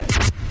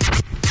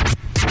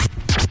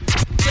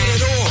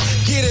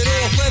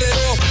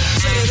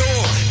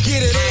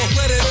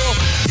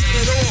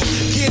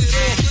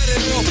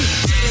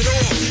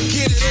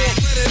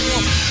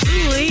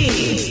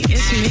Ooh-wee,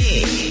 it's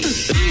me.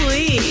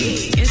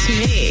 Ooh-wee, it's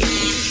me.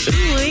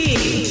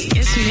 Ooh-wee,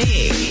 it's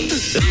me.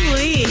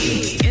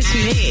 Ooh-wee, it's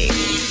me.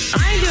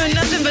 I ain't doing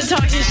nothing but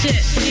talking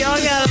shit. So y'all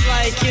gotta,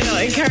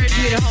 encourage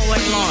me the whole way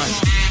long.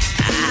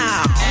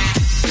 Ow.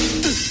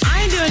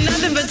 I ain't doing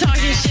nothing but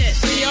talking shit.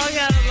 So y'all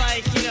gotta,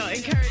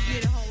 encourage me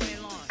the whole way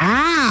long.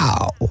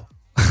 Ow.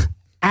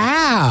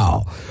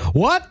 Ow.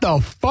 What the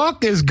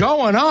fuck is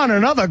going on?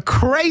 Another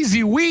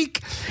crazy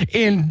week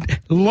in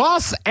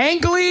Los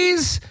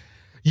Angeles.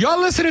 You're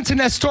listening to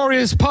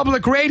Nestorius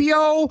Public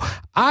Radio.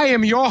 I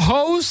am your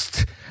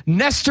host,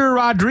 Nestor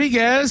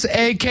Rodriguez,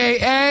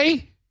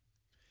 a.k.a.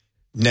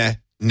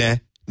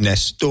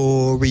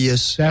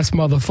 Nestorius. That's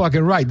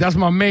motherfucking right. That's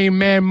my main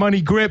man, Money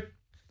Grip.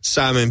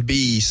 Simon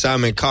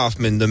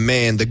Kaufman, the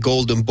man, the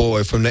golden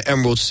boy from the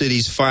Emerald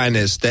City's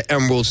finest, the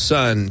Emerald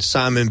Sun,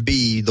 Simon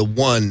B, the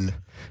one.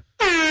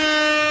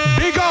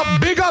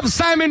 Big up,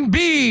 Simon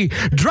B.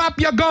 Drop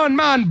your gun,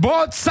 man.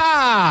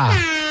 Botsa.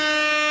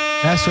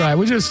 That's right.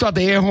 We just start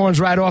the air horns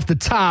right off the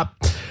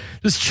top.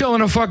 Just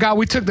chilling the fuck out.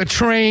 We took the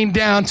train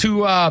down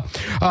to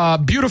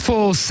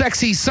beautiful,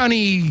 sexy,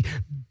 sunny,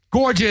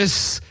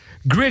 gorgeous,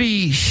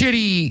 gritty,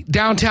 shitty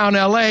downtown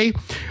L.A.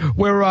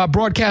 We're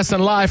broadcasting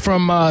live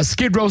from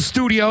Skid Row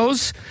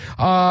Studios,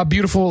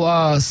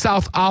 beautiful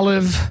South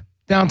Olive,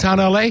 downtown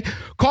L.A.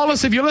 Call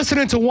us if you're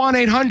listening to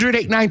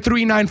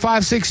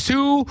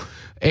 1-800-893-9562.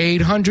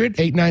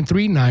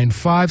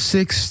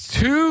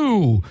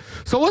 800-893-9562.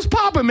 So what's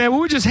poppin', man? We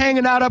were just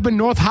hanging out up in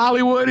North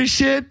Hollywood and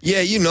shit.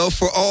 Yeah,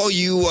 for all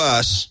you,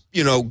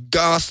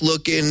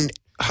 goth-looking,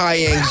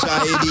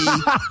 high-anxiety,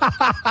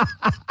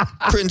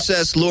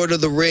 Princess Lord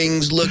of the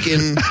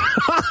Rings-looking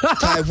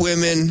type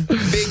women,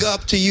 big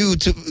up to you.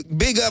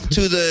 Big up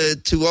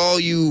to all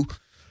you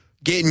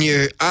getting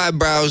your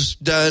eyebrows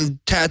done,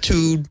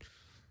 tattooed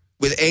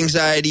with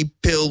anxiety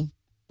pill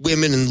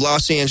women in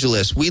Los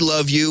Angeles. We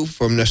love you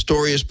from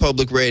Nestorius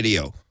Public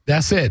Radio.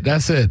 That's it.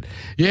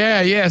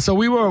 Yeah. So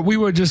we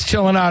were just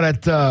chilling out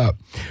at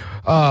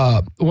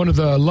one of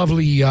the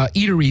lovely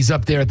eateries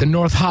up there at the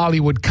North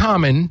Hollywood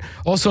Common,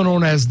 also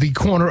known as the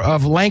corner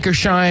of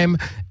Lancashire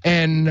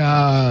and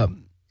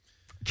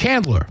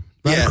Chandler.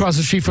 Right across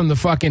the street from the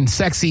fucking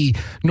sexy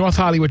North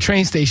Hollywood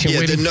train station.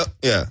 Yeah,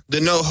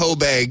 the No Ho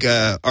Bag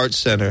Art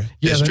Center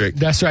district.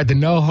 That's right, the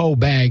No Ho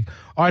Bag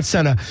Art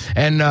Center.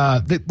 And,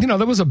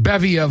 there was a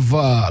bevy of,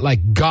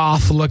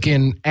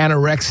 goth-looking,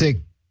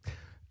 anorexic,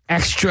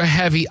 extra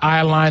heavy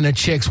eyeliner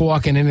chicks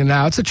walking in and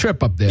out. It's a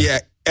trip up there. Yeah,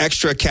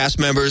 extra cast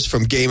members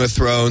from Game of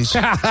Thrones.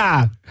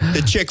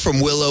 The chick from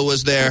Willow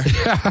was there.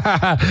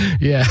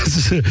 Yeah,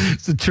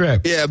 it's a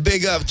trip. Yeah,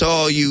 big up to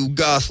all you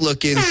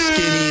goth-looking,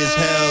 skinny as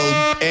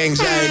hell,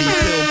 anxiety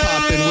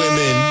pill-popping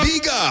women.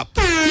 Big up.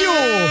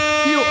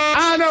 You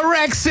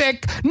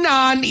anorexic,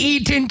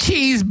 non-eating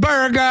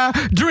cheeseburger,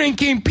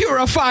 drinking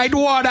purified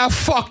water,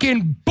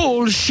 fucking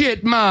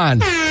bullshit, man.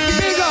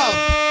 Big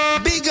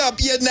up,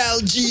 you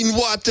Nalgene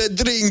water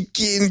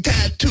drinking,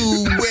 tattoo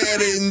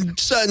wearing,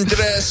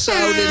 sundress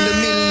out in the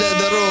middle of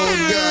the road,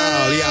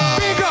 girl, yeah.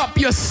 Big up,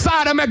 you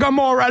Sodom and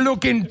Gomorrah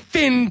looking,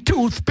 thin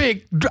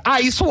toothpick,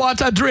 ice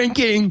water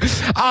drinking,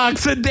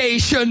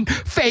 oxidation,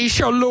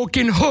 facial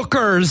looking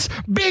hookers.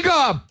 Big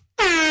up.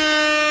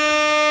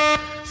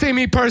 See,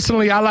 me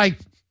personally, I like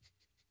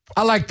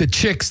the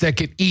chicks that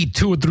could eat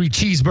 2 or 3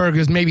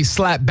 cheeseburgers, maybe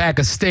slap back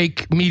a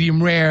steak,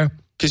 medium rare.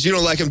 Because you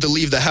don't like them to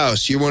leave the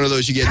house. You're one of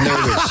those, you get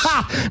nervous.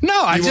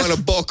 No, you want to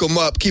bulk them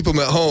up, keep them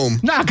at home.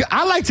 Nah,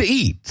 I like to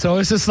eat. So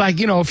it's just like,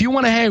 if you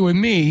want to hang with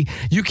me,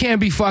 you can't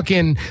be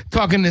fucking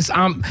talking this,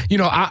 I'm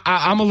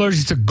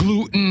allergic to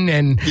gluten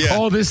and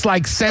all this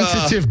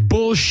sensitive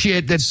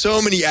bullshit. That's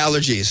so many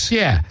allergies.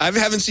 Yeah. I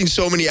haven't seen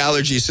so many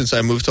allergies since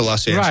I moved to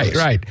Los Angeles.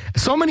 Right.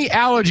 So many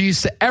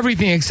allergies to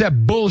everything except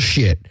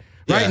bullshit.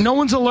 Right? Yeah. No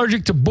one's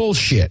allergic to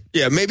bullshit.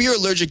 Yeah, maybe you're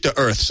allergic to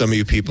earth, some of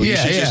you people. You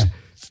should just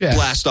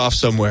blast off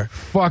somewhere.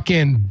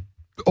 Fucking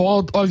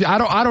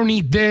I don't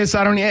eat this.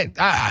 I don't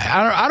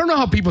know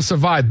how people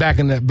survived back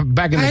in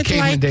the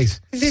caveman days.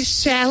 The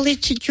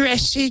salad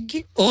dressing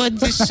on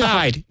the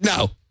side.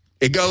 No,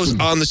 it goes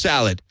on the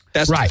salad.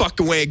 That's the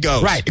fucking way it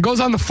goes. Right, it goes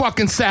on the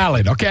fucking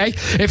salad, okay?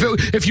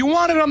 If you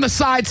want it on the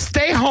side,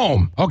 stay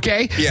home,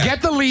 okay? Yeah.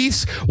 Get the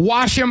leaves,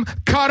 wash them,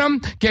 cut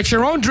them, get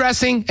your own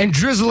dressing, and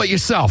drizzle it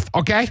yourself,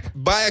 okay?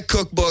 Buy a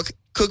cookbook,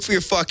 cook for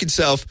your fucking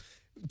self.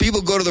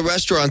 People go to the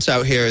restaurants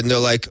out here and they're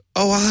like,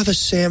 oh, I'll have a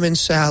salmon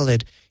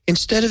salad.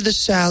 Instead of the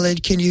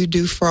salad, can you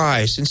do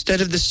fries?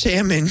 Instead of the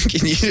salmon,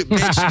 can you...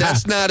 Bitch,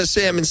 that's not a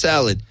salmon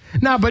salad.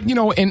 No, but,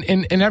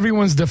 in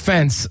everyone's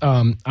defense,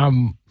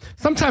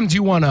 sometimes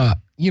you want to...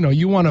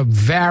 you want to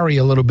vary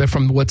a little bit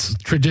from what's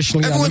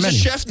traditionally on the menu.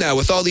 Everyone's a chef now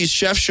with all these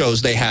chef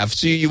shows they have.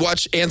 So you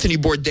watch Anthony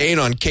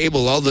Bourdain on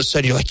cable, all of a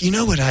sudden you're like, you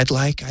know what I'd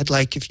like? I'd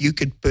like if you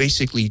could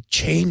basically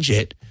change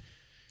it.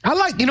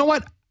 You know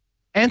what?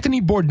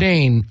 Anthony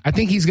Bourdain, I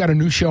think he's got a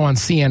new show on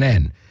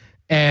CNN.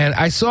 And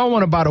I saw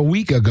one about a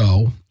week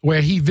ago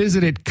where he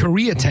visited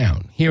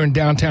Koreatown here in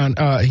downtown,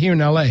 here in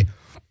L.A.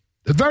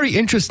 Very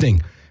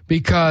interesting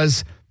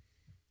because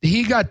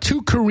he got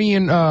two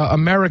Korean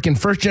American,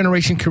 first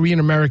generation Korean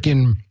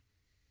American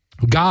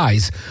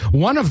guys.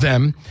 One of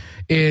them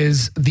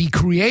is the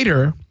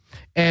creator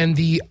and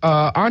the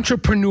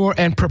entrepreneur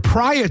and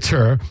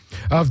proprietor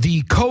of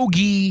the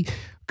Kogi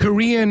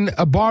Korean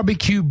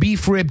barbecue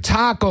beef rib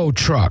taco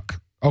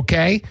truck.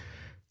 Okay?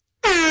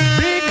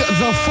 Big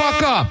the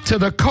fuck up to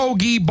the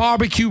Kogi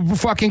barbecue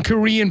fucking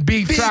Korean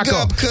beef taco. Big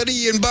up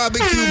Korean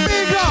barbecue Big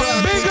beef up,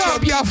 truck big with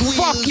up, your ya big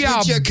fuck wheels, ya.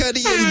 with your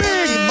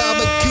Korean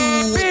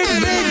barbecue. Big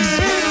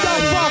the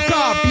fuck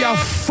up, you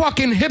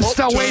fucking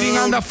hipster waiting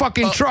on the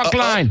fucking truck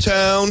line.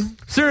 Uptown.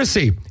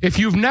 Seriously, if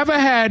you've never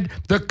had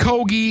the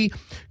Kogi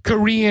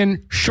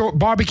Korean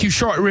barbecue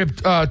short rib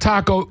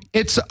taco,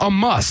 it's a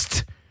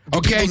must.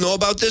 Okay. People know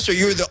about this, or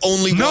you're the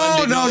only one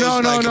that knows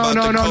about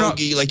the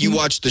Kogi? Like you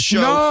watch the show.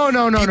 No.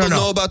 People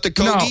know about the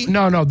Kogi?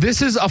 No.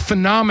 This is a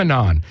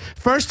phenomenon.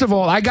 First of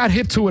all, I got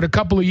hip to it a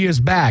couple of years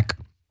back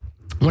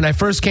when I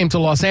first came to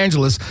Los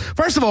Angeles.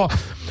 First of all,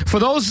 for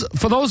those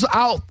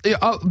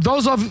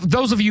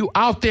of you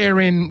out there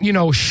in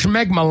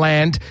Schmegma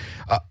land,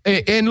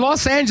 in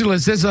Los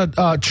Angeles, there's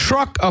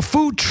a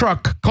food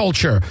truck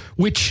culture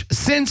which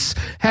since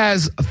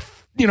has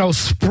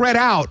spread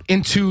out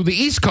into the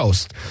East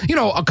Coast.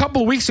 A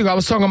couple of weeks ago, I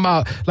was talking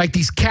about like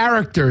these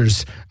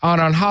characters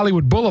on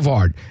Hollywood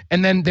Boulevard,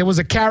 and then there was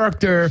a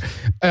character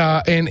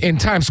in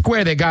Times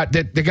Square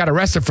that got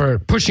arrested for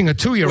pushing a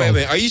 2-year-old. Wait a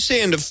minute, are you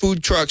saying the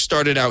food truck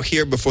started out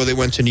here before they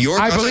went to New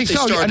York? I believe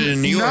thought they started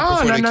in New York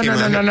before they came out here. No.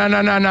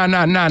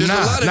 There's a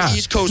lot of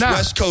East Coast,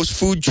 West Coast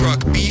food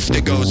truck beef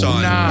that goes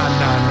on.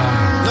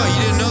 No,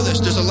 you didn't know this.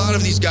 There's a lot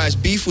of these guys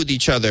beef with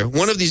each other.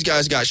 One of these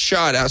guys got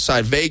shot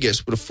outside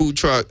Vegas with a food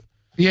truck.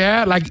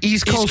 Yeah, like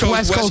East Coast,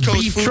 West Coast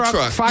beef truck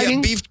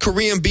fighting? Yeah,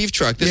 Korean beef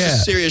truck. This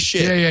is serious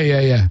shit.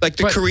 Yeah. Like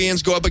the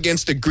Koreans go up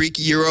against the Greek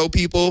Euro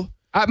people.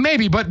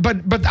 Maybe, but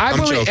I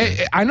believe,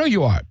 I know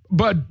you are.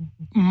 But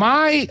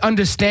my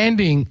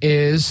understanding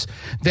is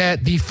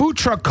that the food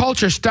truck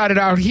culture started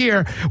out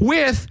here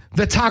with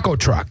the taco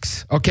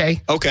trucks,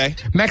 okay? Okay.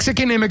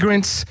 Mexican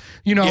immigrants,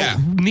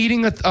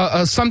 needing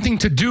something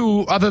to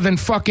do other than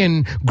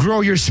fucking grow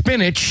your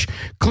spinach,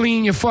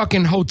 clean your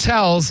fucking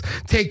hotels,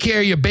 take care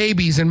of your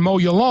babies, and mow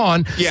your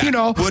lawn.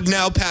 Yeah, would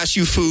now pass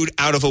you food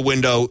out of a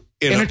window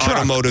in an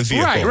automotive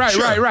vehicle.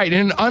 Right.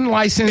 In an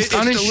unlicensed,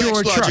 uninsured the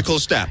next logical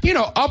truck. step.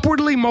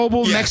 Upwardly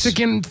mobile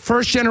Mexican,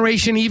 first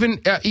generation,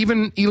 even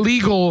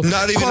illegal.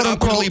 Not even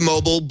upwardly unquote,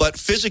 mobile, but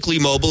physically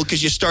mobile,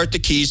 because you start the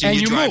keys and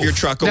you drive move your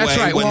truck That's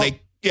away right. when well, they.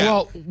 Yeah.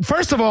 Well,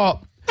 first of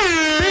all,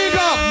 big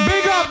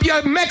up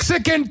your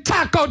Mexican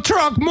taco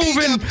truck moving.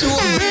 Big up to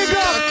a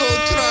taco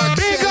truck.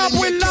 Big up,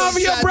 we love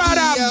you,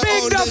 brother.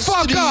 Big the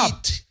fuck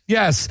up.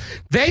 Yes,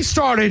 they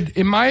started,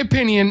 in my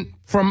opinion,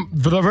 from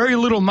the very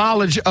little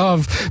knowledge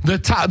of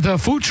the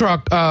food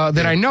truck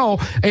that I know,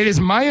 it is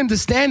my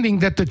understanding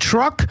that the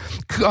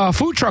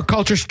food truck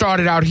culture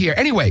started out here.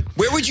 Anyway.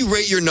 Where would you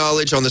rate your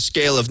knowledge on the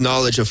scale of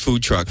knowledge of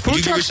food truck? Would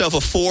you give yourself a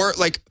 4?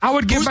 Like, I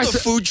would give who's myself, the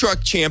food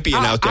truck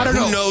champion out there? I don't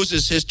know. Who knows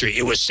his history?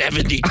 It was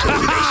 72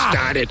 they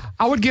started.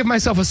 I would give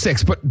myself a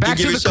 6, but back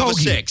to the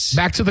Kogi. 6.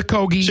 Back to the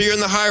Kogi. So you're in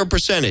the higher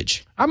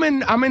percentage. I'm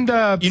in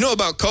the... You know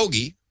about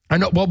Kogi. I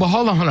know. Well, but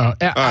hold on.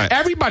 Right.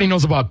 Everybody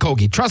knows about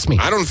Kogi. Trust me.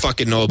 I don't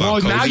fucking know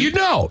about Kogi. Now you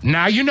know.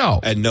 Now you know.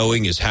 And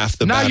knowing is half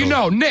the battle. Now you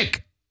know.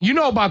 Nick, you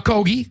know about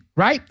Kogi,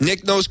 right?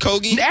 Nick knows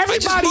Kogi? Everybody, I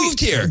just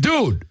moved here.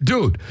 Dude,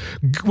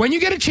 when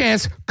you get a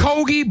chance,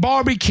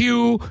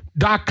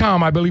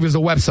 KogiBarbecue.com, I believe, is the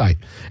website.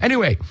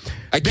 Anyway.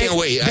 I can't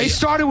wait. They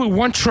started with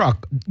one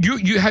truck.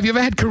 Have you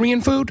ever had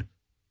Korean food?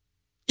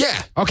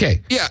 Yeah.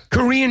 Okay. Yeah.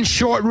 Korean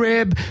short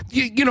rib.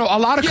 A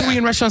lot of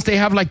Korean restaurants, they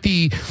have like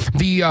the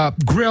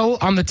grill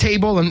on the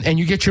table and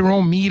you get your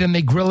own meat and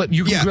they grill it.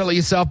 You can grill it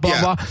yourself, blah,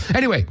 blah.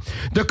 Anyway,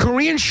 the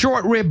Korean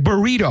short rib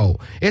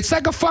burrito. It's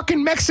like a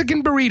fucking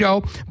Mexican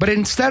burrito, but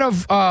instead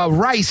of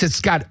rice,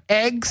 it's got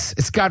eggs.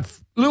 It's got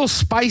little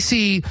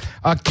spicy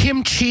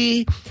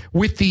kimchi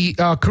with the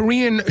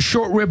Korean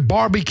short rib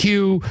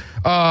barbecue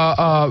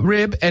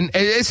rib. And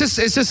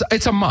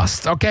it's a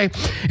must, okay?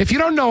 If you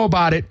don't know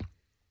about it,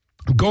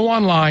 go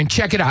online,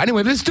 check it out.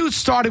 Anyway, this dude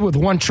started with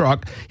one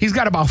truck. He's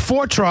got about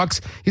 4 trucks.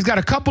 He's got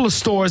a couple of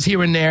stores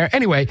here and there.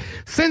 Anyway,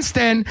 since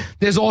then,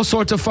 there's all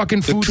sorts of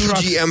fucking food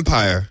trucks. The Kogi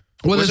Empire.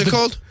 What's it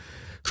called?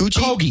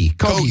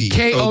 Kogi.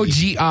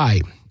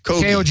 K-O-G-I.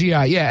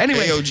 K-O-G-I, yeah.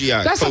 Anyway,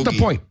 K-O-G-I. That's not the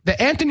point. The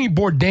Anthony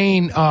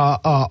Bourdain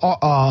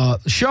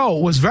show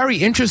was very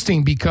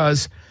interesting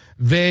because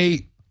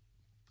they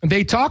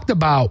talked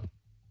about,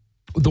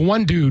 the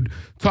one dude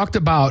talked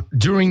about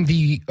during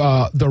the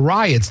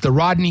riots, the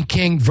Rodney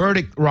King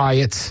verdict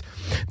riots,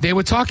 they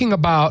were talking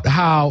about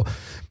how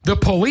the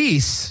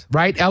police,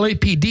 right,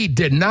 LAPD,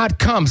 did not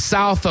come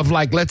south of,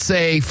 like, let's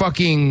say,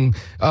 fucking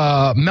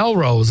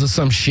Melrose or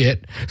some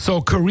shit.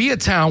 So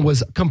Koreatown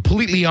was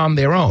completely on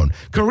their own.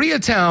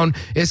 Koreatown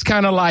is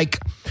kind of like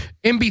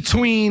in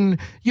between,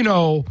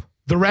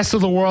 the rest of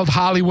the world,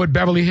 Hollywood,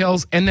 Beverly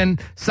Hills, and then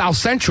South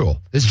Central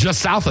is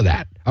just south of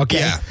that. Okay.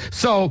 Yeah.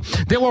 So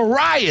there were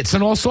riots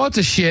and all sorts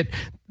of shit.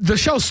 the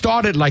show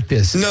started like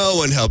this. No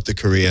one helped the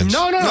Koreans.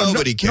 No.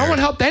 Nobody cared. No one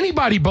helped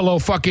anybody below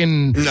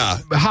fucking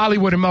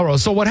Hollywood and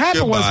Melrose. So what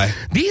happened was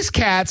these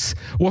cats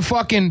were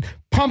fucking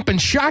pumping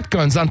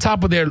shotguns on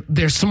top of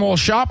their small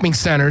shopping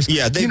centers.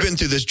 Yeah, they've been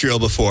through this drill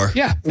before.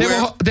 Yeah,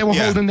 they were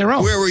holding their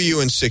own. Where were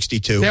you in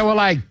 62? They were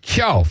like,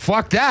 yo,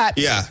 fuck that.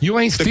 Yeah. You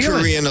ain't stealing. The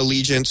Korean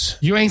allegiance.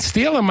 You ain't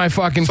stealing my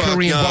fucking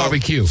Korean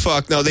barbecue.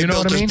 Fuck no. They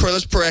built this.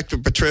 Let's protect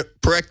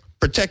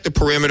the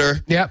perimeter.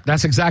 Yep,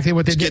 that's exactly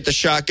what they did. Get the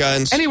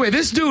shotguns. Anyway,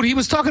 this dude, he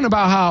was talking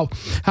about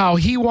how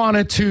he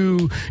wanted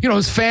to,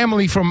 his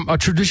family from a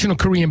traditional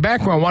Korean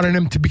background wanted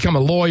him to become a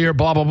lawyer,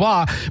 blah, blah,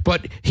 blah.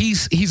 But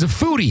he's a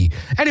foodie.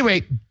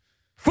 Anyway,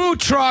 food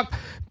truck.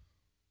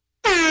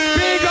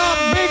 Big up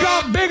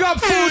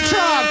food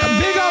truck.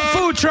 Big up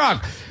food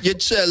truck. You're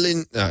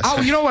selling.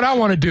 Oh, you know what I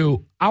want to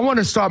do? I want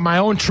to start my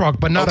own truck,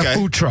 but not a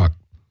food truck.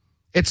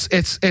 It's.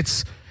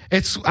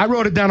 I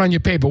wrote it down on your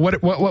paper.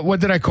 What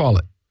did I call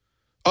it?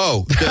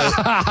 Oh,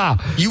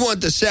 you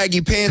want the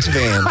saggy pants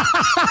van.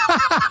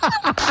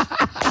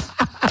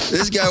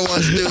 This guy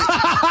wants to do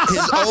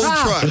his own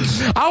truck.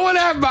 I want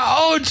to have my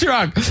own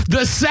truck.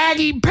 The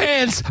saggy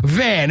pants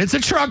van. It's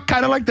a truck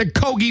kind of like the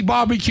Kogi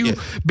barbecue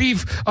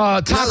beef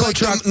taco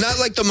truck. Not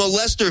like the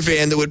molester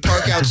van that would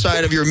park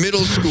outside of your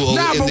middle school in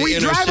the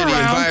inner city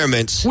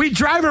environments. We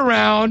drive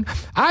around.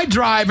 I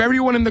drive.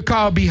 Everyone in the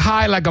car will be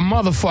high like a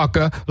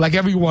motherfucker, like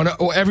everyone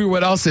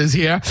else is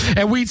here.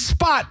 And we'd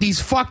spot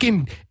these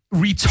fucking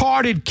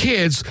retarded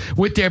kids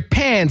with their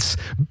pants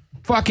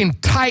fucking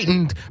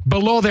tightened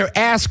below their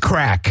ass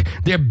crack,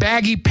 their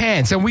baggy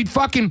pants, and we'd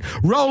fucking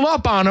roll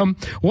up on them.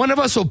 One of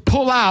us will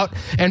pull out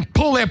and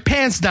pull their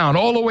pants down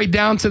all the way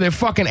down to their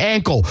fucking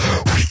ankle,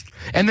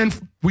 and then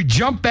we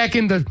jump back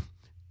in the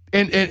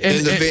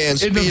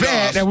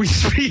van, and we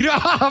speed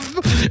off,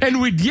 and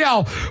we'd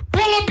yell,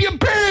 "Pull up your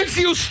pants,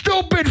 you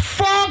stupid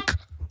fuck!"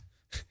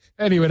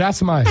 Anyway,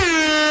 that's mine.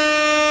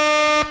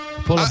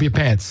 Pull up your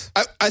pants.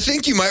 I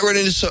think you might run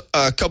into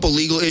a couple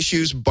legal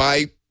issues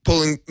by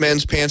pulling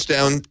men's pants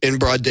down in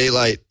broad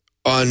daylight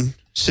on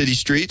city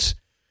streets,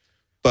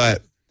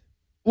 but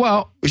we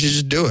should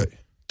just do it.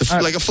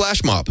 Like a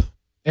flash mob.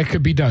 It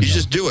could be done. You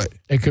just do it.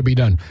 It could be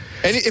done.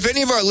 And if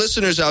any of our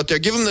listeners out there,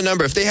 give them the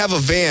number. If they have a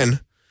van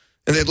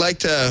and they'd like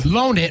to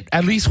loan it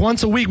at least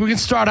once a week, we can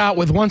start out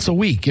with once a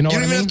week. You know what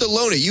I mean? You don't even have to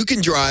loan it. You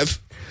can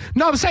drive.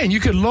 No, I'm saying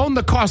you could loan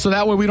the car so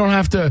that way we don't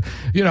have to,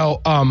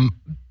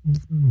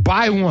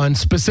 buy one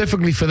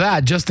specifically for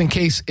that, just in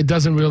case it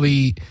doesn't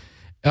really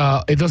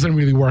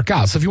work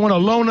out. So if you want to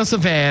loan us a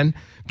van,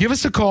 give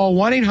us a call,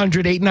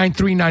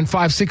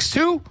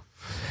 1-800-893-9562.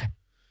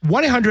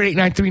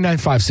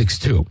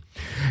 1-800-893-9562.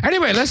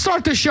 Anyway, let's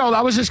start the show.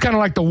 That was just kind of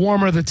like the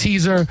warmer, the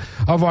teaser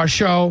of our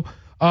show.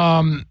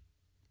 That's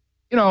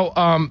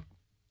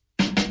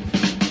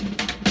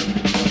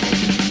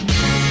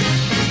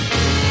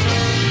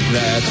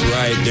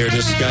right. They're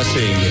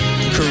discussing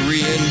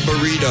Korean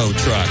burrito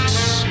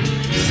trucks.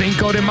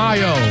 Cinco de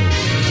Mayo,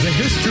 the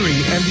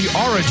history and the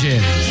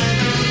origins.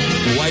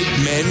 White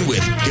men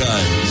with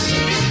guns.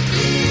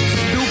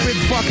 Stupid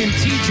fucking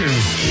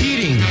teachers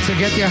cheating to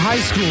get their high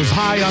schools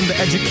high on the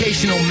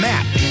educational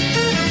map.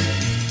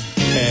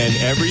 And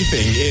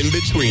everything in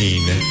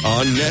between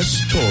on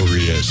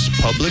Nestorius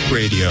Public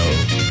Radio.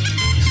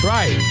 That's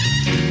right.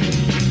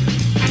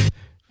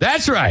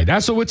 That's right.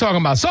 That's what we're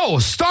talking about. So,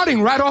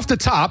 starting right off the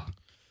top.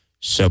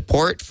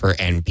 Support for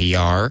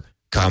NPR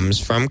comes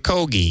from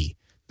Kogi,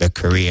 the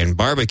Korean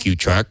barbecue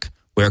truck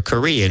where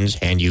Koreans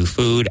hand you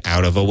food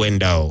out of a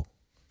window.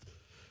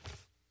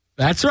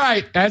 That's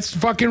right. That's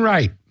fucking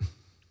right.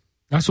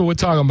 That's what we're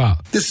talking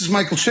about. This is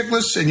Michael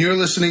Chiklis, and you're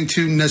listening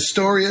to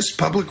Nestorius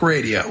Public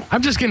Radio.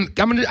 I'm just gonna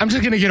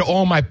get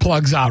all my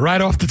plugs out right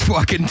off the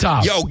fucking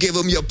top. Yo, give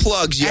them your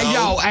plugs,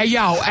 yo. Hey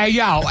yo,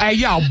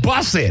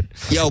 bust it.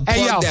 Yo,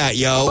 plug that,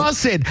 yo.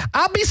 Bust it.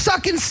 I'll be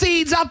sucking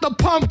seeds out the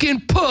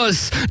pumpkin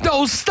puss.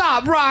 Don't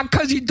stop, rock,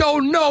 cause you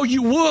don't know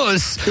you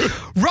wuss.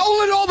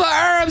 Rolling all the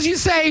herbs, you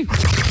say,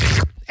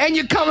 and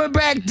you're coming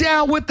back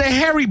down with the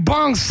hairy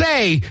bong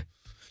say.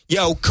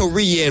 Yo,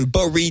 Korean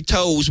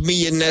burritos,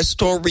 me and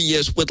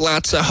Nestorius with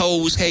lots of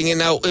hoes, hanging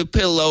out with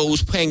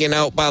pillows, hanging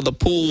out by the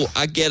pool.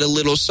 I get a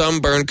little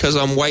sunburn because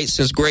I'm white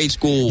since grade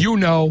school. You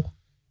know.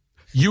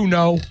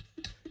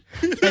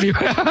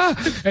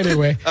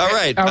 Anyway. All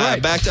right.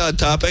 Back to our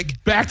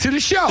topic. Back to the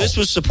show. This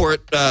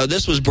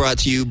was brought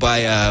to you by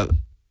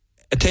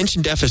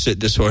attention deficit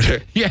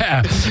disorder.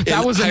 Yeah,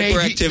 that was an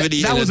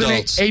hyperactivity. That was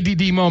adults. An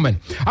ADD moment.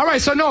 All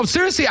right, so no,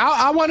 seriously,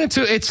 I wanted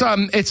to. It's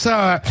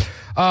the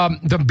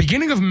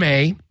beginning of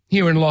May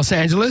here in Los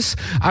Angeles.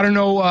 I don't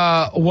know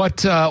what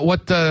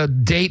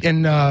the date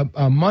and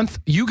month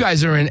you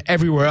guys are in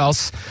everywhere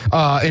else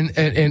in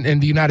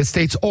the United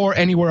States or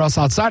anywhere else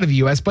outside of the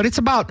U.S., but it's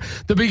about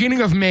the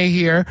beginning of May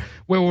here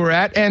where we're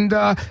at. And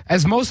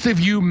as most of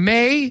you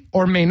may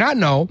or may not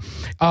know,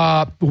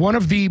 one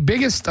of the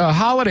biggest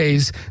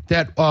holidays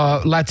that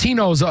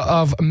Latinos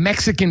of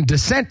Mexican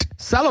descent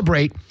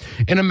celebrate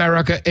in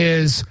America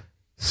is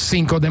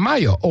Cinco de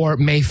Mayo, or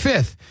May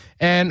 5th.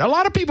 And a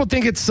lot of people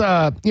think it's,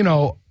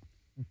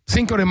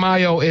 Cinco de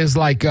Mayo is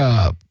like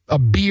a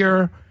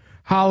beer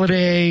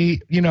holiday,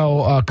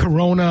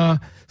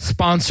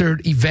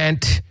 Corona-sponsored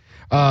event,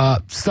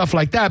 stuff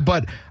like that.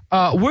 But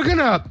we're going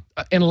to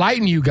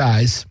enlighten you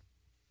guys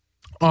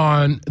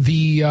on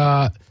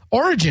the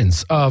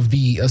origins of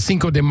the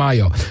Cinco de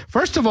Mayo.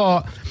 First of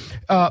all,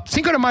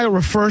 Cinco de Mayo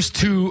refers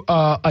to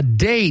a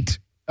date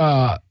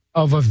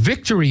of a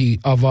victory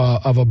of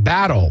a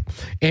battle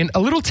in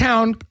a little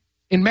town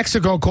in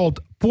Mexico called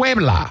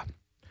Puebla.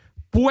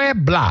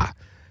 Puebla.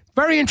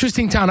 Very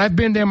interesting town. I've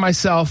been there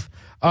myself.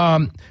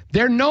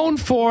 They're known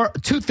for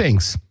two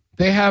things.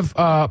 They have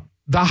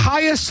the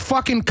highest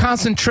fucking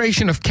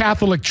concentration of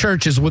Catholic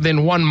churches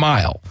within 1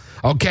 mile.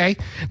 Okay?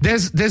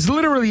 There's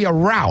literally a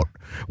route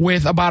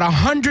with about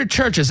 100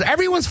 churches.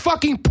 Everyone's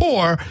fucking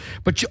poor,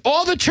 but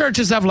all the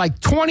churches have like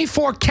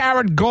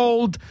 24-karat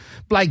gold,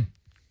 like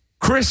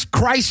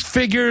Christ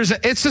figures.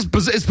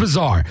 It's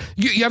bizarre.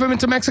 You ever been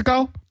to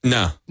Mexico?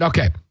 No.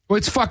 Okay. Well,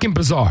 it's fucking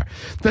bizarre.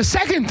 The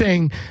second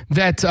thing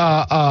that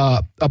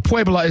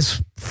Puebla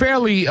is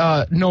fairly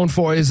known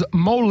for is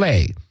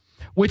mole,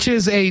 which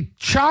is a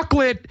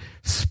chocolate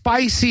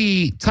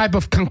spicy type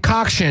of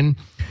concoction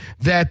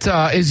that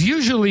is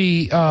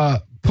usually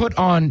put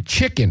on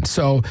chicken.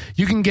 So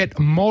you can get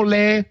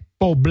mole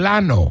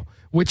poblano,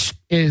 which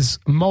is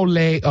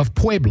mole of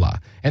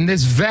Puebla. And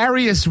there's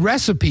various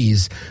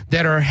recipes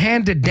that are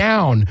handed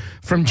down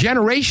from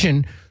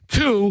generation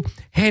to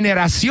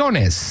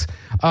generaciones.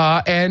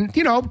 And,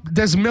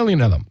 there's a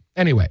million of them.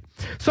 Anyway,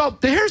 so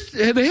the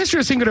history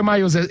of Cinco de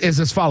Mayo is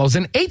as follows.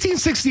 In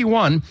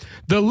 1861,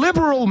 the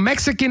liberal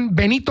Mexican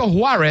Benito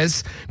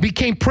Juarez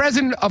became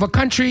president of a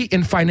country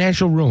in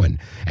financial ruin,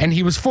 and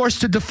he was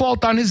forced to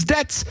default on his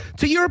debts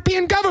to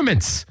European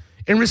governments.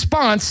 In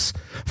response,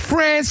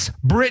 France,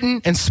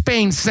 Britain, and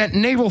Spain sent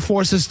naval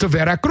forces to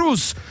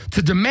Veracruz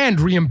to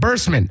demand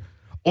reimbursement.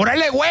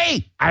 Orale,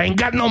 güey, I ain't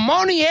got no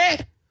money, eh?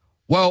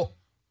 Well,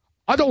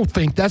 I don't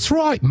think that's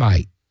right,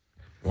 mate.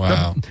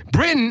 Wow.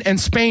 Britain and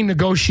Spain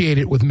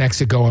negotiated with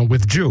Mexico and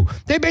withdrew.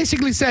 They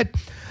basically said,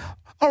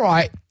 all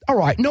right,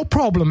 no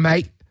problem,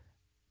 mate.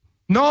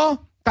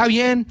 No, está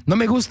bien, no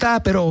me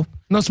gusta, pero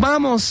nos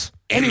vamos.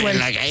 Anyway.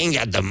 I ain't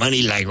got the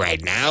money right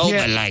now,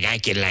 Yeah. but I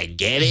can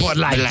get it. But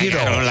I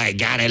don't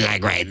got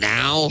it right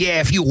now.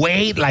 Yeah, if you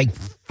wait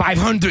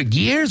 500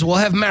 years, we'll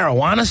have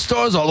marijuana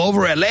stores all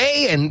over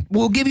LA and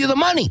we'll give you the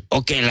money.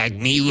 Okay,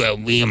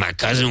 me and my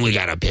cousin, we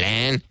got a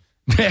plan.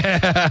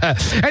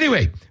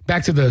 Anyway,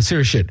 back to the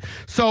serious shit.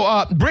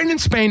 So Britain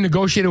and Spain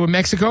negotiated with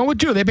Mexico and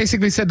withdrew. They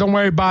basically said, don't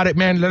worry about it,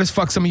 man. Let us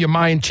fuck some of your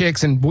Mayan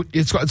chicks and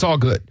it's all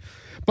good.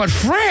 But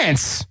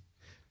France,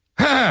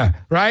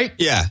 right?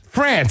 Yeah.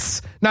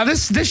 France. Now,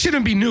 this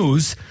shouldn't be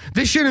news.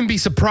 This shouldn't be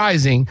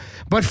surprising.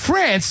 But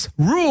France,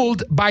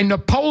 ruled by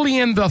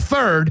Napoleon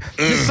III,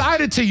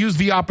 decided to use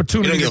the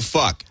opportunity. He don't give a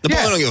fuck.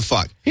 Napoleon don't give a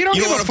fuck. He don't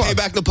you give a want to fuck. pay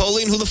back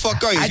Napoleon? Who the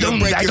fuck are you? He's going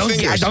to break your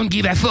fingers. I don't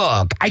give a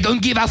fuck. I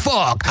don't give a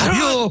fuck.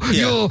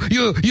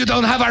 You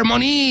don't have our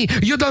money.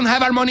 You don't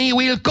have our money.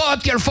 We'll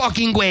cut your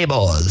fucking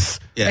huevos.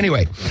 Yeah.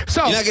 Anyway,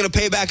 so you're not going to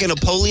pay back a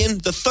Napoleon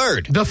the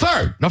third.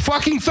 The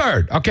fucking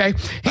third, okay?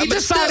 He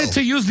decided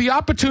to use the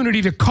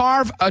opportunity to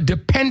carve a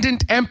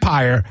dependent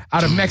empire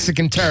out of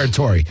Mexican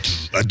territory.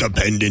 A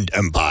dependent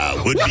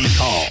empire would be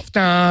carved.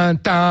 Dun,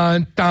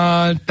 dun,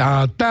 dun,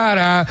 dun, dun,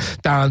 dun,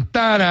 dun,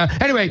 dun.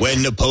 Anyway.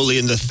 When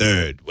Napoleon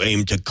III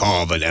aimed to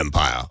carve an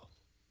empire.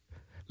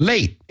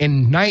 Late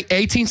in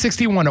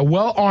 1861, a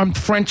well-armed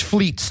French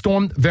fleet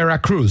stormed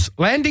Veracruz,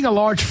 landing a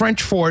large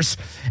French force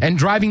and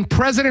driving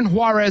President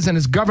Juarez and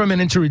his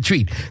government into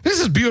retreat. This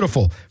is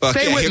beautiful.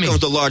 Stay with me. Here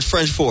comes the large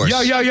French force. Yo.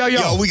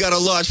 Yo, we got a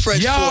large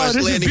French force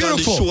landing on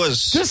the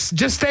shores.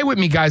 Just stay with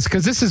me, guys,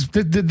 because this is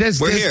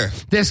We're here.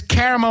 There's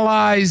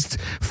caramelized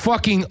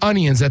fucking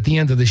onions at the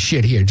end of the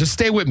shit here. Just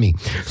stay with me.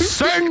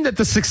 Certain that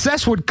the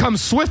success would come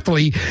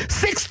swiftly,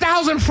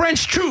 6,000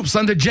 French troops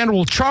under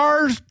General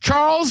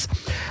Charles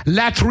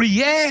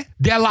Latrier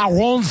de la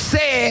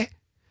Ronce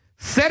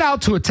set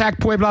out to attack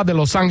Puebla de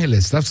Los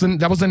Angeles.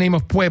 That was the name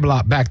of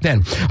Puebla back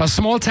then, a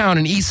small town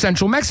in east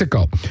central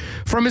Mexico.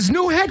 From his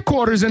new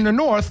headquarters in the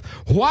north,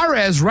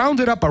 Juarez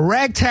rounded up a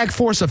ragtag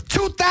force of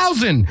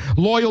 2,000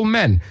 loyal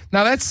men.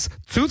 Now that's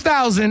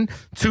 2,000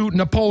 to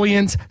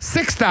Napoleon's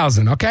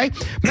 6,000, okay?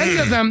 Many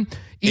of them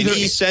either in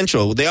East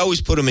Central. They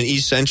always put them in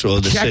East Central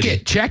of the city.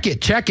 Check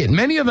it.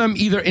 Many of them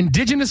either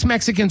indigenous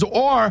Mexicans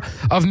or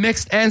of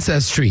mixed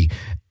ancestry.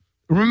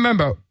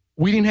 Remember,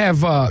 we didn't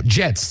have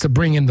jets to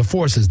bring in the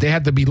forces. They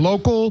had to be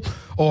local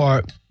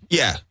or...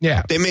 Yeah.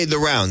 They made the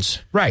rounds.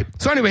 Right.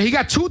 So anyway, he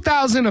got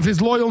 2,000 of his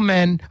loyal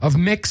men of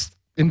mixed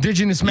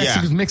indigenous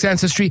Mexicans, mixed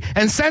ancestry,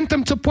 and sent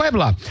them to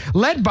Puebla,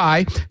 led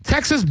by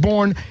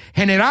Texas-born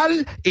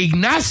General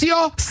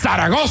Ignacio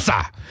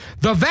Zaragoza.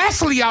 The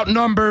vastly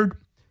outnumbered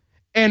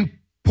and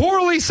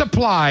poorly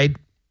supplied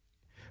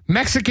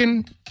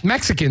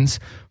Mexicans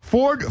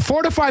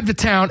fortified the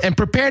town and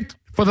prepared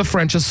for the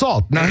French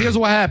assault. Now, here's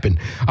what happened.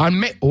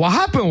 What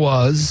happened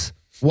was...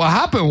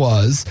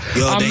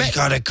 Yo, they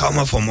started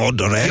coming from all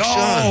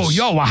directions.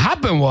 What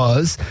happened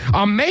was,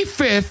 on May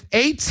 5th,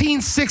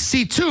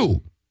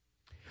 1862,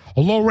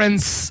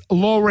 Lorenzez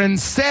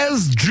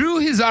drew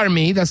his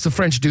army, that's the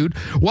French dude,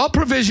 well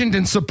provisioned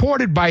and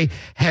supported by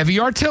heavy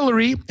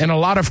artillery and a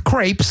lot of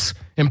crepes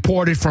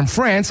imported from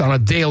France on a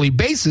daily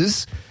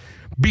basis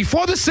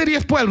before the city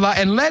of Puebla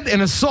and led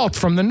an assault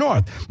from the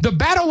north. The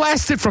battle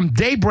lasted from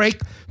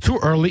daybreak to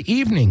early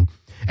evening.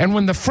 And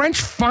when the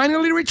French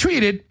finally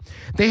retreated,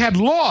 they had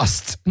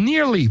lost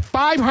nearly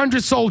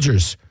 500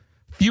 soldiers.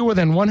 Fewer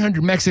than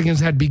 100 Mexicans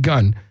had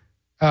been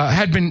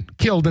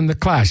killed in the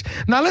clash.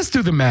 Now let's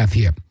do the math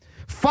here.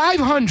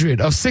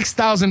 500 of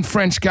 6,000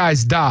 French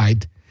guys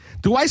died.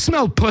 Do I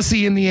smell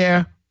pussy in the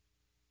air?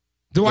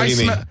 What do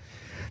you mean?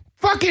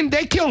 Fucking,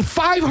 they killed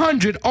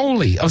 500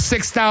 only of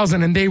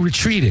 6,000 and they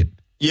retreated.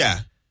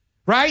 Yeah.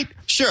 Right?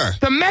 Sure.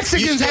 The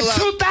Mexicans had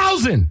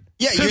 2,000.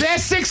 Yeah, so they're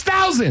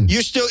 6,000.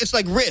 You're still, it's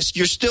like risk.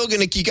 You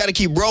got to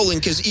keep rolling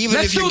because even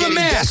Let's if you're getting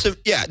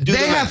decimated. Yeah, do the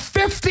math. They have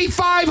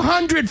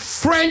 5,500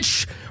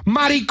 French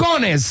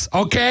maricones,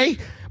 okay?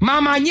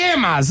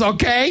 Mamañemas,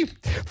 okay?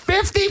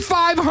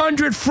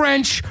 5,500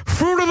 French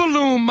fruit of the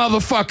loom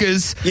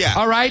motherfuckers. Yeah.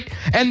 All right?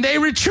 And they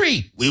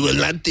retreat. We will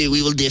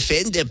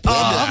defend the Puebla.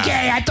 Oh,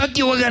 okay. I thought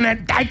you were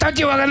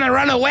gonna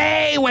run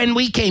away when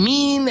we came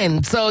in,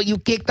 and so you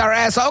kicked our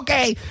ass.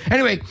 Okay.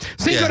 Anyway,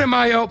 Cinco de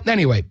Mayo.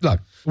 Anyway, look.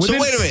 So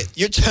wait a minute.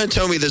 You're trying to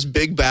tell me this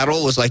big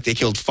battle was like they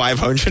killed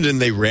 500 and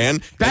they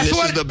ran? This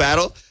is the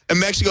battle? In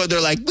Mexico,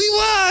 they're like, we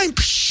won.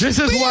 This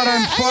is what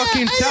I'm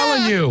fucking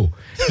telling you.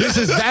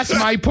 That's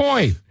my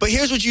point. But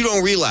here's what you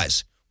don't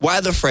realize. Why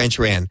the French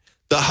ran.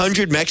 The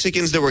 100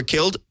 Mexicans that were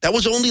killed, that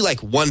was only like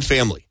one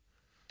family.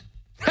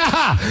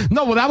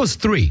 No, well, that was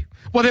 3.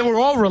 Well, they were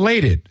all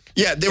related.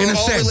 Yeah, they were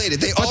all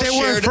related. They all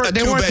shared a 2-bedroom.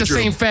 They weren't the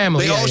same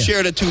family. They all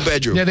shared a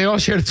 2-bedroom. Yeah, they all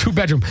shared a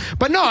 2-bedroom.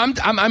 But no,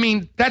 I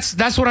mean,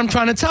 that's what I'm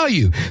trying to tell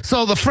you.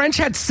 So the French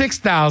had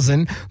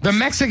 6,000. The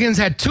Mexicans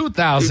had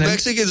 2,000.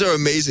 Mexicans are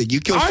amazing.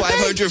 You kill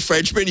 500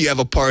 Frenchmen, you have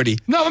a party.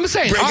 No, I'm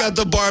saying. Bring out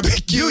the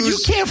barbecues. You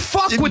can't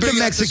fuck with the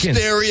Mexicans.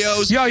 The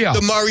stereos. Yo. The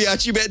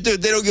mariachi band.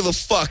 Dude, they don't give a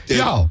fuck, dude.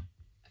 Yo.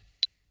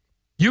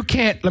 You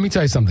can't, let me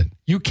tell you something.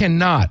 You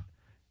cannot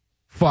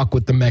fuck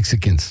with the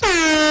Mexicans.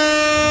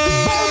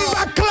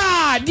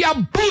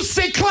 You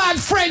pussy-clad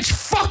French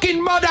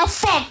fucking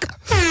motherfucker.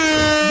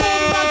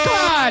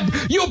 Bomba-clad.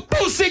 You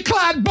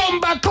pussy-clad,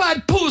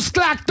 bomba-clad,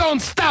 puss-clad,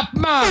 don't stop,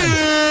 man.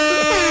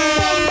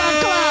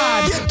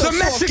 Bomba-clad. Get the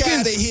fuck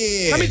out of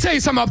here. Let me tell you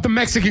something about the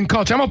Mexican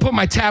culture. I'm going to put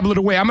my tablet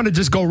away. I'm going to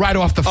just go right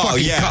off the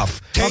fucking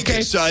cuff. Take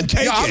it, son.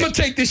 Take it. I'm going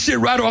to take this shit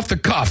right off the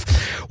cuff.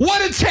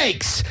 What it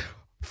takes...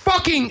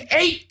 Fucking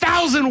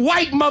 8,000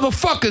 white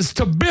motherfuckers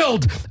to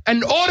build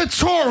an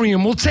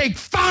auditorium will take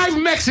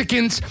 5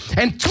 Mexicans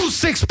and 2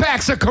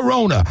 6-packs of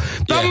Corona.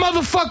 Them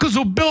motherfuckers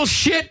will build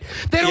shit.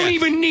 They don't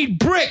even need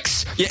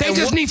bricks. They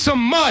just need some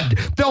mud.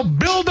 They'll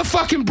build the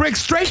fucking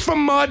bricks straight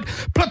from mud.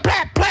 Plap,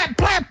 plap, plap,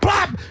 plap,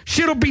 plap.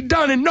 Shit'll be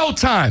done in no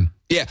time.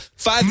 Yeah,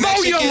 5 Mow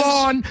Mexicans. your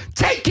lawn,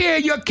 take care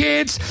of your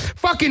kids,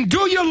 fucking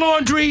do your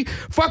laundry,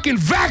 fucking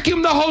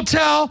vacuum the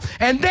hotel,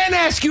 and then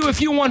ask you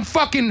if you want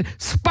fucking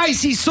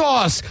spicy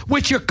sauce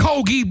with your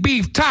Kogi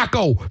beef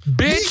taco,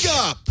 bitch. Big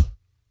up.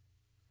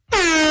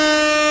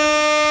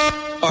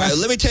 All right,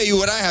 let me tell you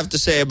what I have to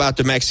say about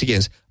the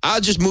Mexicans. I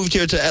just moved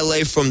here to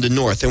L.A. from the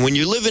north, and when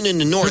you're living in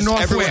the north,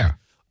 where?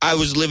 I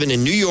was living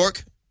in New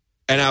York,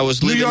 and I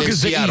was living in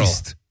Seattle. The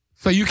east.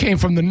 So you came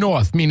from the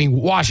north, meaning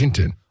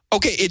Washington.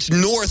 Okay, it's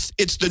north.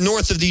 It's the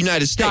north of the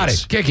United States. Got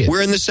it. Kick it.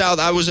 We're in the south.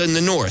 I was in the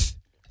north.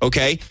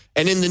 Okay?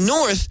 And in the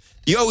north,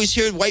 you always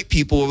hear white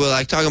people were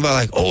like talking about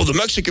like, oh, the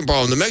Mexican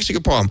problem, the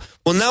Mexican problem.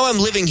 Well, now I'm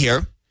living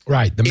here.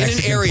 Right, the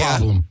Mexican in an area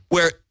problem.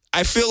 where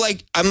I feel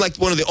like I'm probably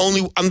one of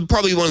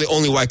the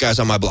only white guys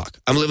on my block.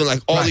 I'm living like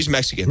all these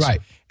Mexicans.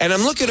 Right. And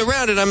I'm looking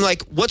around and I'm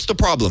like, what's the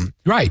problem?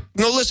 Right.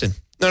 No, listen.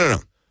 No.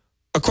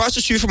 Across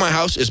the street from my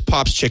house is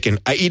Pop's Chicken.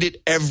 I eat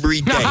it every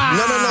day.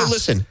 No,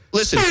 listen.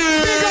 Big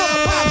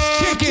up Pop's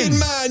Chicken.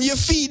 Man, you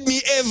feed me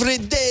every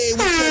day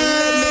with your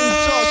lemon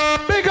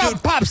sauce. Big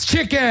up Pop's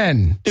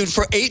Chicken. Dude,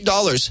 for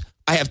 $8,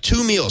 I have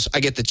 2 meals.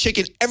 I get the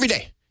chicken every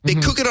day. They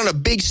cook it on a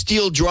big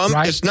steel drum.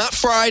 Right. It's not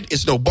fried.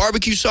 It's no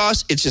barbecue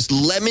sauce. It's just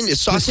lemon.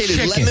 It's sauteed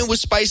lemon with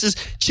spices,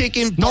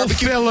 chicken,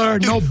 barbecue. No filler,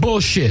 Dude, no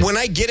bullshit. When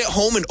I get it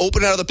home and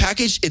open it out of the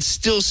package, it's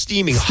still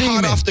steaming,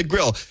 hot off the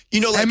grill.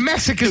 You know, like and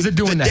Mexicans are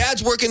doing that. The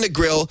dad's working the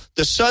grill.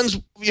 The son's,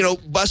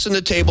 busting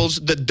the tables.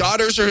 The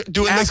daughters are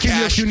doing asking the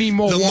cash. You if you need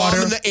more the water.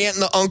 mom and the aunt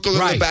and the uncle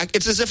in the back.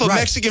 It's as if a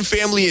Mexican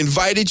family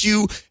invited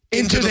you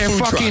into their the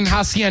food fucking truck.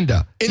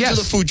 hacienda. Into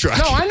the food truck.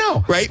 No, I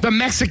know. Right? The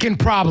Mexican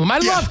problem. I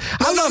love.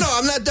 No,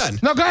 I'm not done.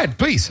 No, go ahead,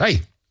 please.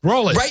 Hey,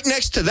 roll it. Right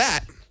next to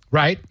that.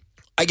 Right.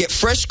 I get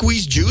fresh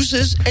squeezed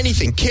juices,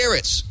 anything,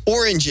 carrots,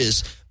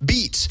 oranges,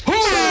 beets. Hugo,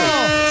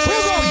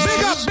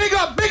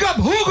 big up,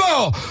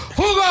 Hugo.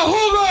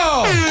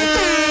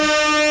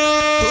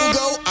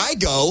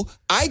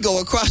 I go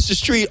across the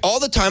street all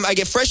the time. I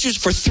get fresh juice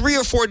for $3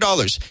 or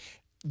 $4.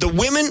 The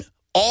women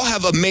all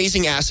have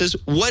amazing asses.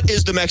 What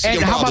is the Mexican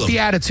problem? problem? How about the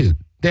attitude?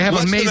 They have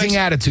amazing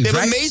attitudes, They have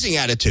right? amazing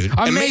attitude.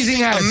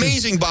 Amazing attitude.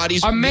 Amazing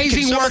bodies. Amazing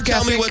Can someone work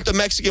tell me ethic. what the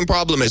Mexican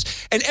problem is?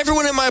 And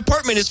everyone in my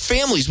apartment is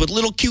families with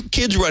little cute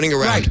kids running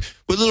around Right.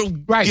 with little,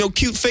 Right.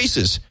 cute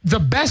faces. The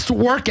best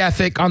work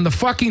ethic on the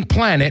fucking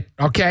planet,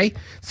 okay?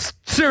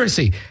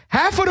 Seriously,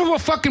 half of the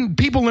fucking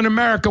people in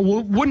America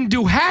wouldn't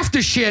do half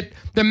the shit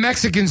the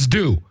Mexicans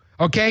do,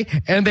 okay?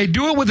 And they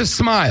do it with a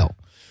smile.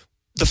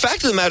 The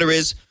fact of the matter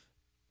is,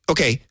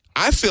 okay,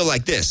 I feel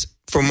like this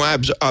from my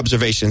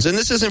observations, and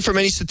this isn't from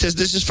any statistics,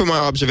 this is from my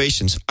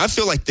observations. I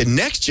feel like the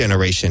next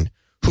generation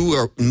who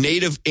are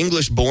native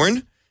English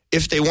born,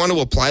 if they want to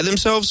apply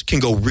themselves, can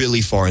go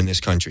really far in this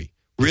country,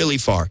 really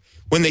far.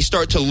 When they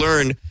start to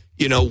learn,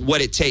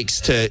 what it takes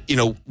to,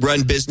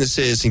 run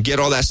businesses and get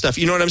all that stuff.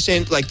 You know what I'm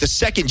saying? Like the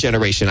second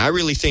generation, I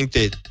really think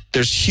that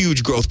there's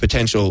huge growth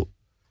potential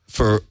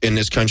in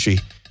this country,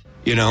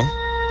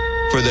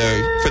 for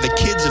the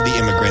kids of the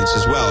immigrants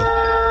as well.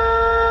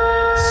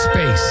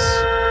 Space.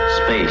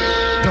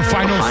 The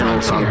final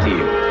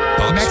frontier.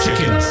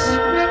 Mexicans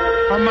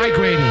are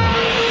migrating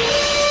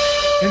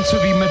into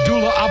the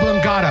medulla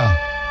oblongata.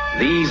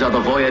 These are the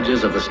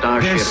voyages of the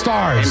Starship There's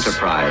stars.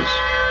 Enterprise.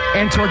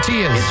 And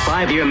tortillas. Its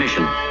 5-year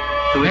mission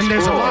to And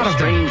there's a lot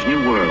explore of them. strange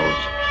new worlds,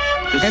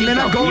 to And seek they're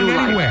not out going new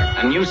life anywhere.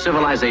 and new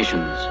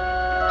civilizations,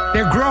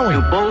 They're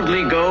growing. to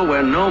boldly go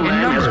where no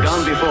man has numbers.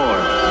 gone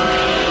before.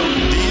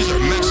 These are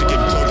Mexican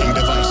cloaking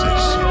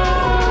devices.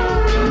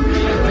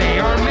 They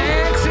are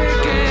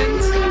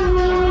Mexicans.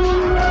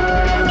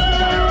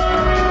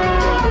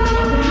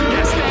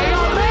 Yes, they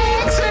are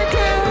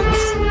Mexicans.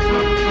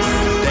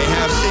 They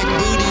have thick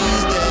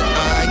booties that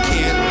I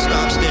can't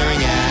stop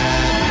staring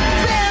at.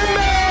 They're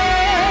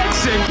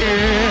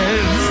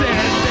Mexicans,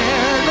 and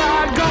they're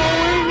not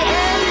going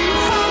any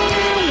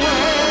fucking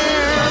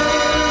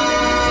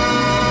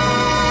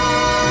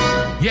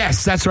where.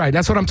 Yes, that's right.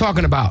 That's what I'm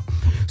talking about.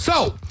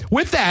 So,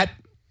 with that,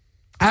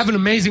 I have an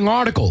amazing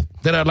article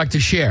that I'd like to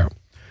share.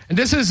 And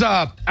this is,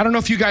 I don't know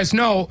if you guys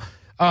know,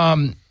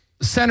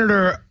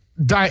 Senator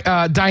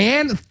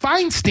Dianne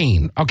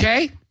Feinstein,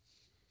 okay?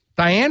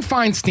 Dianne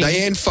Feinstein.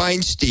 Dianne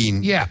Feinstein.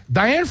 Yeah,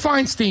 Dianne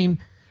Feinstein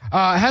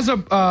has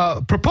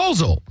a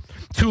proposal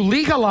to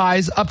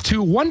legalize up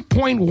to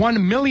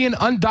 1.1 million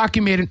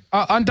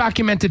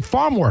undocumented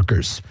farm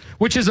workers,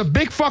 which is a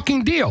big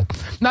fucking deal.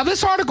 Now,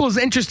 this article is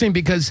interesting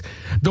because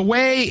the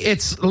way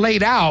it's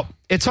laid out,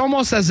 it's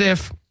almost as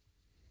if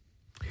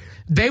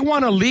they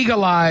want to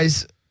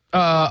legalize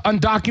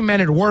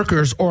undocumented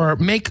workers or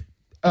make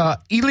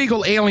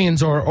illegal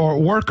aliens or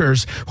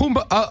workers, whom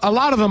a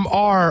lot of them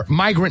are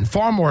migrant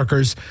farm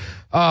workers,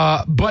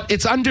 but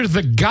it's under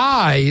the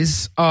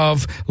guise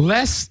of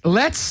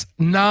let's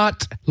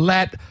not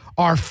let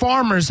our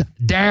farmers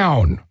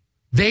down.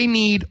 They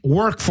need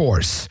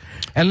workforce.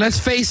 And let's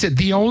face it,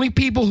 the only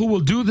people who will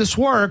do this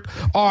work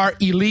are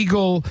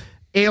illegal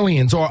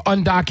aliens or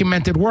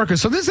undocumented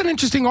workers. So this is an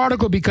interesting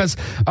article because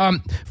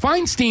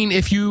Feinstein,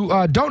 if you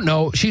don't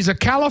know, she's a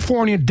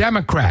California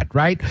Democrat,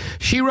 right?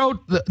 She wrote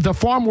the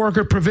farm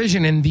worker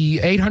provision in the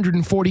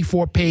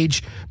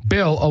 844-page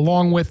bill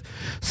along with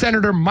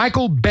Senator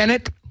Michael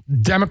Bennet,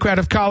 Democrat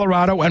of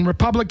Colorado, and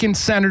Republican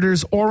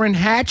Senators Orrin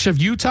Hatch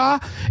of Utah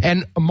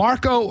and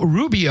Marco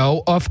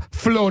Rubio of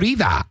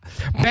Florida.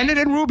 Bennett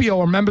and Rubio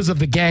are members of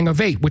the Gang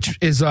of Eight, which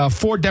is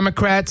 4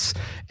 Democrats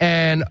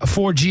and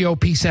 4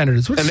 GOP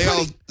senators. And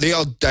they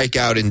all dike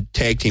out and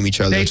tag team each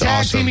other. They It's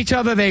tag awesome. team each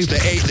other.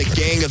 The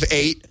Gang of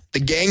Eight, the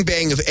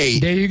gangbang of 8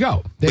 There you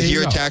go. with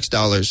your tax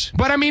dollars.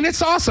 But I mean,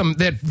 it's awesome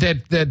that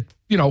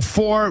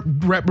 4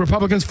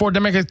 Republicans, 4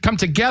 Democrats come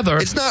together.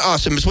 It's not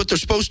awesome. It's what they're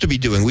supposed to be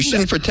doing. We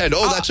shouldn't pretend,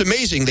 that's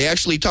amazing. They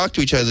actually talk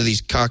to each other,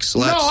 these cock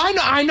sluts. No,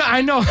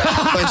 I know.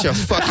 Bunch of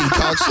fucking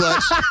cock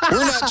sluts.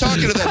 We're not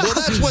talking to them. Well,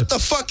 that's what the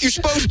fuck you're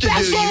supposed to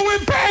That's do. what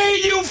we're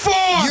paying you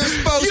for. You're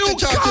supposed you to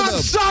talk to them.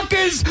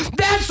 cocksuckers.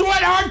 That's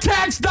what our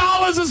tax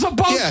dollars are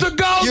supposed to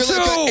go You're to.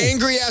 like an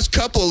angry ass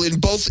couple in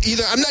both.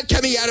 Either I'm not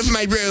coming out of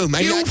my room.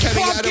 I'm you not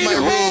coming out of fucking my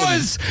room.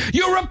 whores.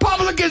 You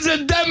Republicans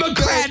and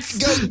Democrats.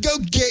 Go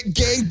get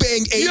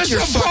gangbang 8 You're your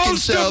fucking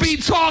supposed to selves. be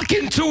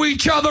talking to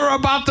each other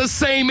about the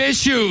same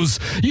issues.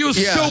 You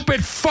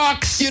stupid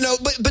fucks.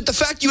 But the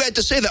fact you had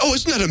to say that,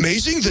 isn't that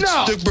amazing? That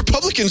No. the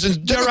Republicans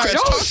and Democrats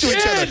right. talk to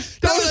each other. Shit.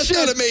 No, that's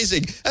not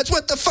amazing. That's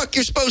what the fuck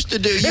you're supposed to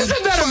do. You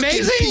Isn't that fucking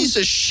amazing? piece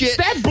of shit.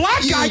 That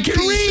black guy You can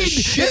piece read. of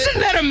shit. Isn't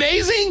that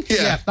amazing?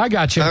 Yeah. I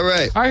got you. All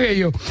right. I hear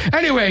you.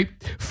 Anyway,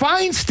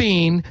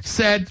 Feinstein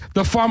said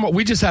the farmer.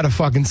 We just had a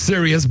fucking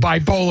serious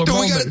bipolar Dude,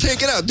 we moment. got to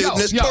take it out, dude. Yo,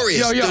 Nestorius.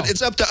 yo, yo. Dude,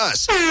 it's up to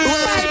us. Who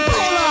else is breaking,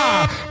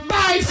 Bipolar.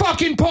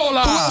 Fucking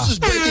polar. who else is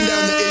breaking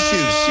down the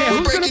issues? Yeah, We're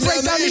who's gonna breaking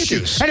break down the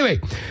issues. Anyway,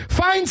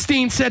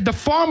 Feinstein said the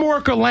farm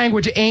worker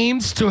language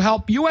aims to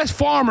help U.S.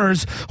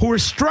 farmers who are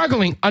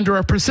struggling under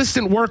a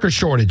persistent worker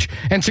shortage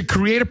and to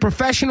create a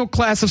professional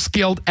class of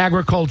skilled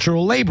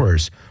agricultural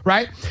laborers,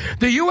 right?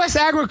 The U.S.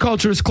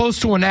 agriculture is close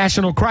to a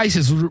national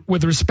crisis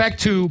with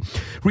respect to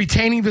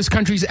retaining this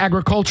country's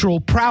agricultural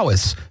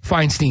prowess,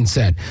 Feinstein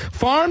said.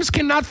 Farms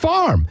cannot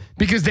farm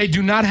because they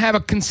do not have a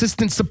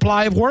consistent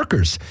supply of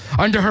workers.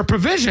 Under her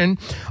provision,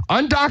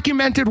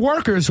 undocumented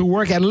workers who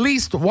work at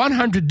least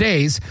 100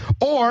 days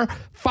or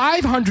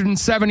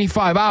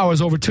 575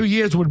 hours over 2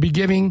 years would be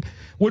given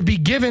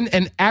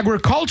an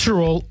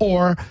agricultural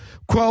or,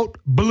 quote,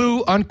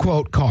 blue,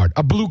 unquote, card,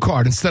 a blue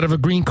card instead of a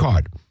green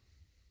card.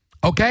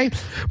 Okay?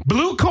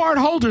 Blue card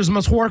holders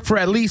must work for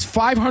at least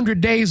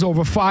 500 days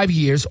over 5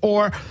 years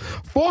or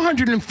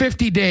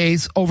 450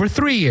 days over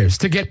 3 years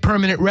to get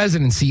permanent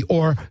residency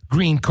or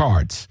green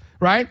cards,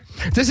 right?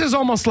 This is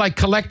almost like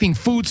collecting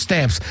food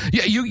stamps.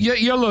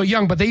 You're a little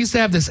young, but they used to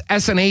have this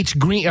SNH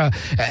green,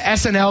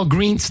 SNL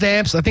green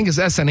stamps. I think it's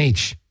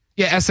SNH.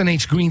 Yeah,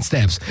 SNH green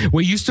stamps.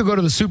 We used to go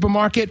to the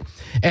supermarket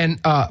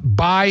and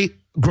buy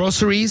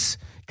groceries.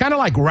 Kind of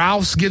like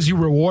Ralph's gives you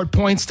reward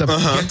points to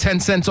get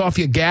 10 cents off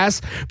your gas.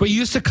 But you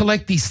used to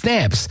collect these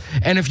stamps.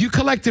 And if you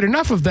collected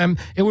enough of them,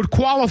 it would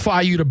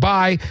qualify you to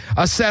buy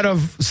a set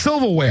of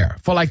silverware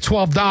for like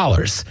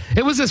 $12.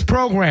 It was this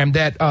program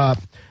that,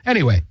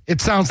 anyway,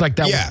 it sounds like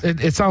that. Yeah.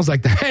 It sounds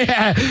like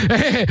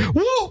that.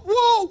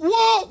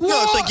 Whoa.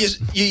 No, it's like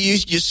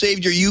you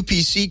saved your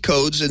UPC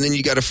codes and then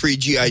you got a free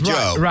G.I.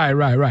 Joe.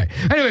 Right.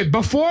 Anyway,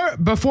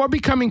 before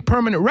becoming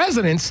permanent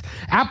residents,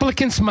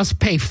 applicants must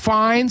pay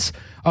fines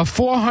of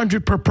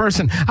 $400 per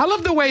person. I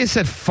love the way it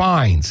said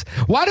fines.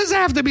 Why does it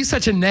have to be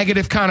such a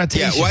negative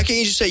connotation? Yeah, why can't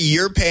you just say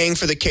you're paying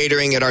for the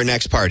catering at our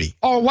next party?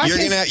 Or why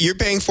you're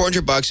paying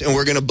 $400 and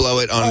we're going to blow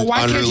it on roulette?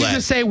 Why can't you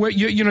just say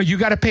you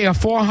got to pay a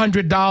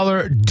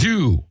 $400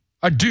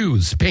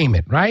 dues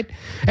payment, right?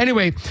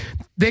 Anyway,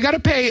 they got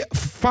to pay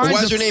fines.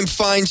 Why is her name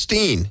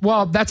Feinstein?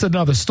 Well, that's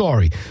another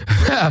story.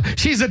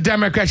 She's a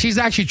Democrat. She's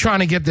actually trying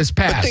to get this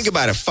passed. But think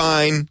about it.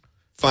 Feinstein.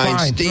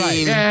 Right.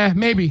 Yeah,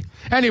 maybe.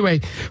 Anyway,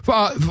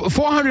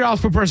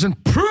 $400 per person.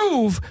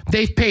 Prove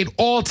they've paid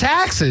all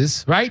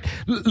taxes, right?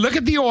 Look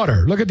at the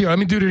order. Let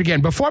me do it again.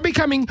 Before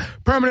becoming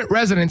permanent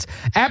residents,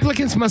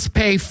 applicants must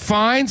pay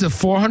fines of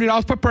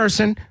 $400 per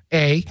person,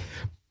 A.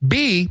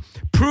 B,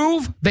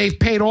 prove they've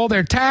paid all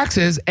their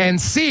taxes.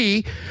 And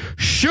C,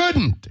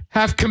 shouldn't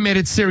have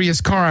committed serious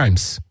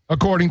crimes,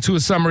 according to a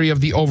summary of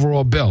the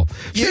overall bill.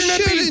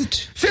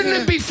 Shouldn't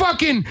it be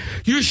fucking,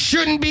 you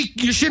shouldn't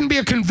be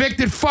a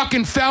convicted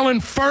fucking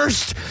felon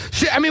first?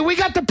 I mean, we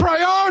got the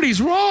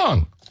priorities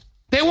wrong.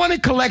 They want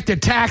to collect their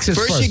taxes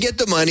first. You get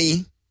the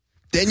money,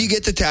 then you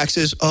get the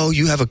taxes. Oh,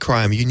 you have a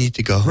crime. You need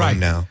to go home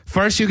now.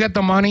 First you get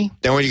the money.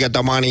 Then when you get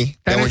the money,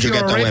 then when you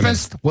get the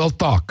rapist, we'll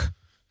talk.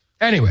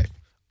 Anyway.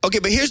 Okay,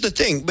 but here's the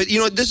thing. But,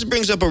 this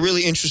brings up a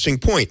really interesting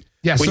point.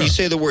 Yes, when sir. you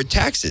say the word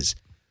taxes.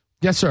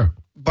 Yes, sir.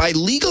 By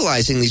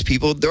legalizing these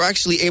people, they're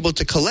actually able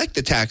to collect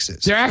the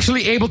taxes. They're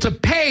actually able to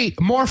pay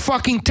more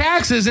fucking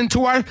taxes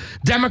into our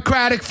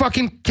democratic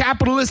fucking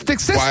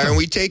capitalistic system. Why aren't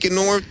we taking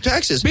more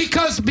taxes?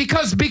 Because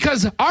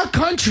our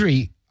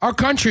country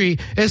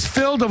is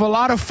filled of a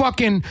lot of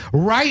fucking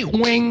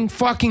right-wing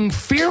fucking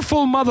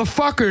fearful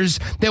motherfuckers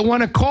that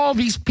want to call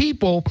these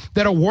people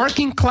that are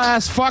working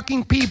class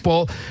fucking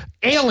people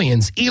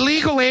aliens,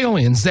 illegal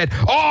aliens that,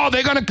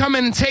 they're going to come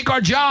in and take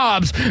our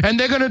jobs and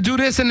they're going to do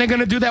this and they're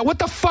going to do that. What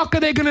the fuck are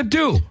they going to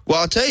do? Well,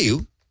 I'll tell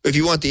you, if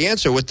you want the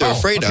answer, what they're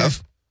afraid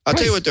of, I'll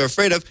tell you what they're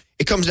afraid of.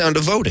 It comes down to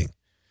voting.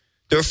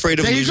 They're afraid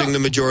of losing the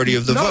majority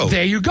of the vote.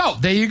 There you go.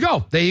 Here we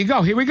go.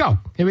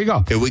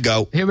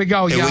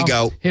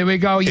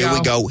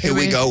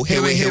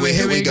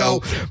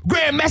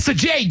 Grandmaster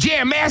J,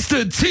 Jam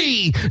Master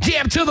T,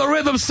 jam to the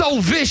rhythm so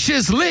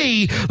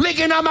viciously.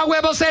 Licking on my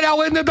huevo, say that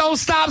when the don't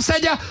stop,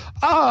 said ya.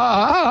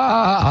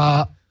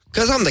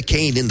 Because I'm the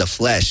cane in the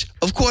flesh.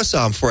 Of course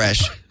I'm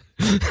fresh.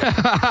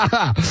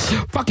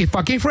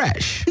 Fucking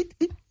fresh.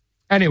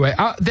 Anyway,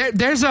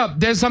 there's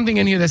something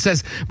in here that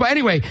says, but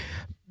anyway,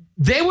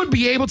 they would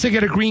be able to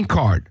get a green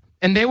card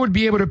and they would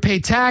be able to pay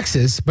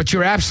taxes, but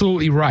you're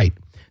absolutely right.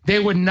 They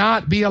would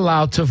not be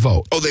allowed to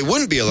vote. Oh, they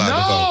wouldn't be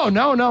allowed to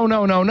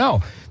vote?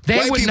 No.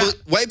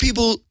 White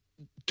people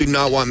do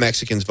not want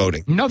Mexicans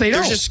voting. No, they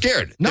don't. They're just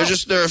scared. No.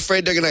 They're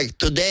afraid they're going to,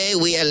 today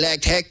we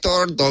elect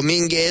Hector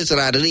Dominguez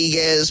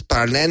Rodriguez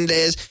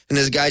Parnandez, and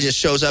this guy just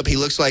shows up. He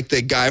looks like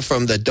the guy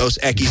from the Dos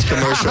Equis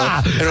commercial.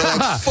 And they're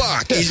like,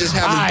 fuck, he's just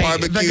having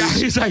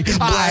barbecues. He's like,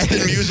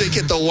 blasting music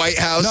at the White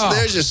House. No.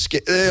 They're just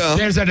scared.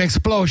 There's an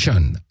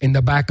explosion in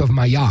the back of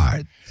my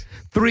yard.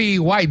 3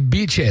 white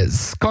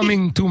bitches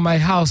coming to my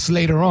house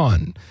later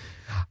on.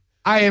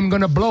 I am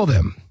going to blow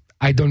them.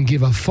 I don't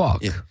give a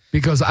fuck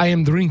because I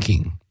am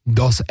drinking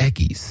Dos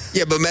Equis.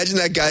 Yeah, but imagine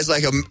that guy's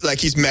like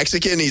he's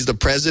Mexican. He's the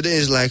president.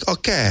 He's like,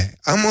 okay,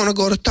 I'm going to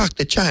go to talk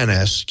to China.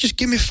 Just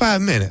give me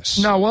 5 minutes.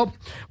 No,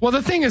 well,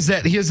 the thing is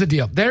that here's the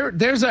deal.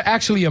 There's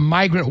actually a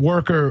migrant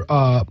worker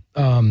a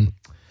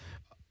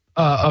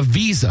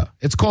visa.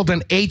 It's called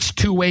an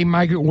H-2A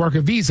migrant worker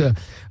visa.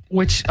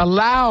 which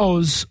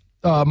allows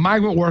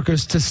migrant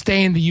workers to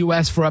stay in the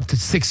U.S. for up to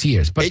 6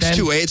 years. But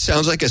H2A, it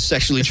sounds like a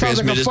sexually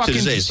transmitted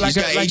disease. He's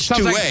got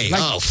H2A.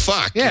 Oh,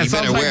 fuck. Yeah, you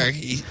better wear.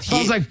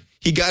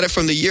 He got it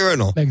from the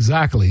urinal.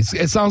 Exactly.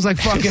 It sounds like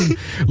fucking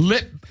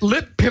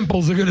lip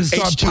pimples are going to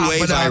start H2A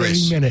popping out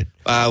any minute.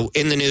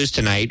 In the news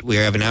tonight, we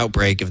have an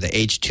outbreak of the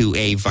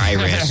H2A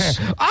virus.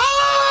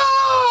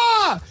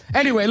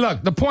 Anyway,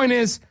 look, the point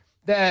is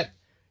that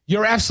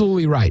you're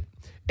absolutely right.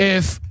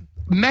 If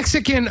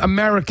Mexican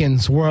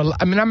Americans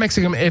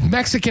if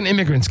Mexican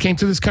immigrants came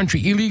to this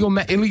country, illegal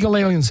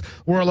aliens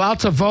were allowed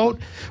to vote,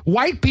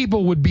 white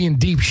people would be in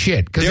deep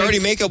shit. They already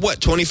make up,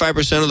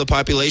 25% of the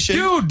population?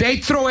 Dude,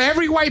 they'd throw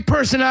every white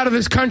person out of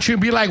this country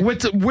and be like,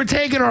 we're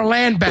taking our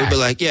land back. They'd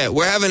be like, yeah,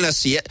 we're having a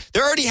siesta.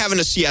 They're already having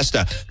a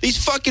siesta.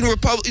 These fucking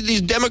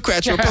these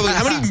Democrats are Republicans.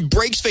 How many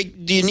breaks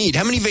do you need?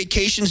 How many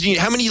vacations do you need?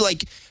 How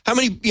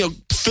many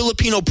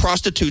Filipino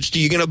prostitutes do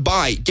you going to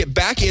buy? Get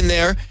back in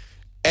there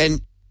and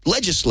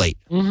legislate.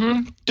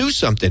 Mm-hmm. Do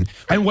something.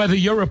 And whether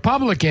you're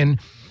Republican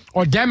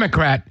or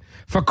Democrat,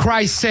 for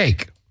Christ's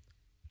sake,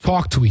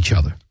 talk to each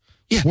other.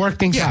 Yeah. Work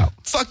things out.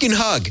 Fucking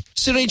hug.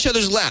 Sit on each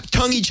other's lap.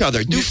 Tongue each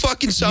other. Do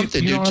fucking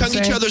something, dude. Tongue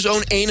each other's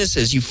own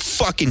anuses, you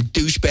fucking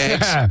douchebags.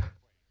 Yeah.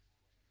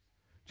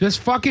 Just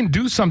fucking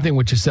do something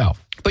with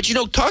yourself. But,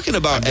 talking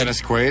about... I'm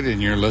Dennis Quaid, and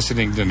you're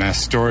listening to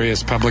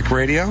Nestorius Public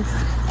Radio.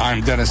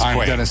 I'm Dennis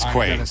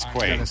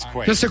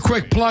Quaid. Just a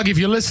quick plug. If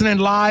you're listening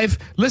live,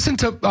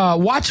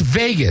 watch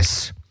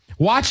Vegas.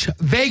 Watch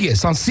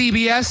Vegas on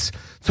CBS.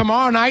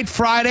 Tomorrow night,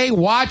 Friday,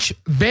 watch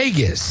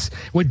Vegas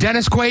with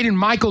Dennis Quaid and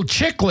Michael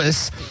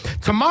Chiklis.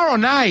 Tomorrow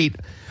night,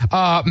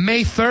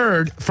 May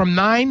 3rd, from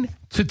 9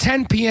 to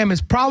 10 p.m.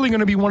 is probably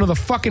going to be one of the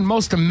fucking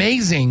most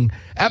amazing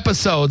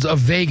episodes of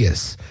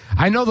Vegas.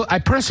 I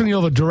personally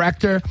know the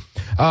director,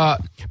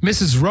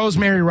 Mrs.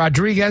 Rosemary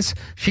Rodriguez.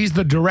 She's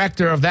the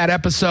director of that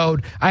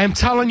episode. I am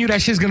telling you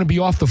that she's going to be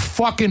off the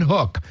fucking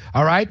hook.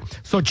 All right?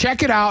 So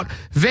check it out.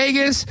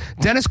 Vegas,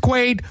 Dennis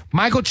Quaid,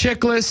 Michael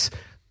Chiklis,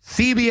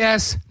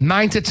 CBS,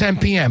 9 to 10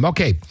 p.m.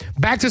 Okay,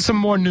 back to some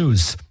more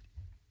news.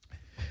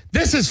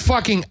 This is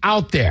fucking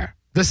out there.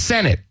 The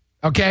Senate,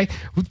 okay?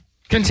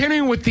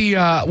 Continuing with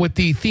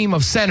the theme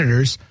of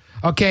senators,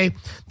 okay?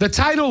 The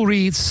title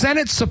reads,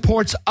 Senate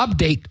supports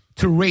update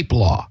to rape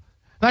law.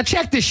 Now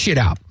check this shit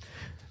out.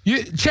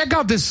 You check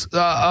out this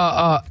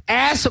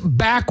ass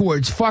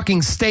backwards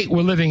fucking state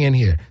we're living in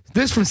here.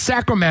 This from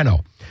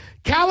Sacramento.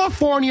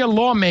 California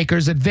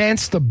lawmakers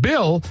advanced the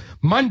bill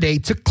Monday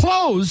to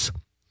close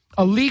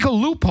a legal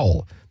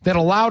loophole that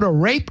allowed a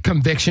rape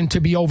conviction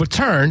to be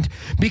overturned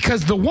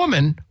because the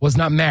woman was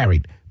not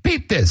married.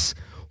 Peep this.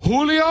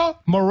 Julio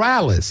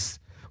Morales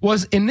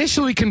was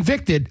initially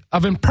convicted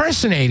of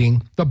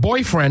impersonating the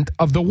boyfriend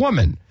of the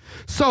woman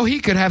so he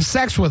could have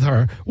sex with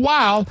her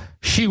while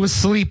she was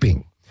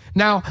sleeping.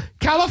 Now,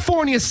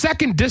 California's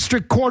 2nd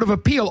District Court of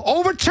Appeal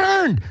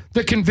overturned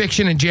the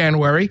conviction in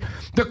January.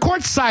 The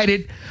court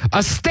cited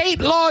a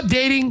state law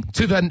dating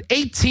to the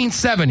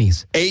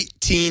 1870s.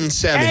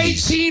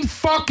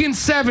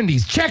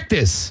 1870s. Check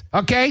this,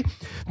 okay?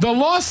 The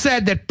law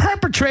said that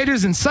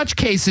perpetrators in such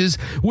cases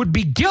would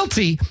be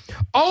guilty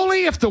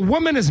only if the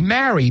woman is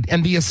married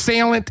and the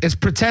assailant is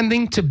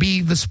pretending to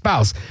be the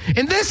spouse.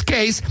 In this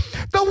case,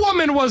 the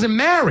woman wasn't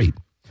married.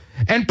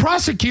 And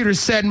prosecutors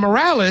said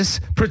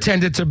Morales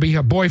pretended to be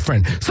her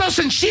boyfriend. So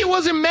since she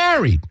wasn't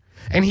married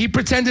and he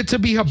pretended to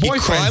be her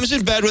boyfriend. He climbs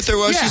in bed with her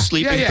while she's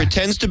sleeping,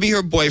 pretends to be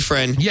her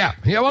boyfriend.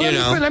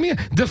 Well, let me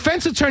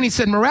defense attorney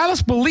said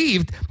Morales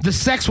believed the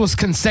sex was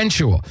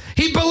consensual.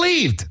 He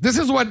believed. This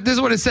is what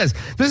it says.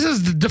 This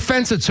is the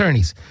defense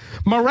attorneys.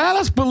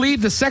 Morales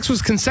believed the sex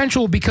was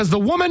consensual because the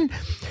woman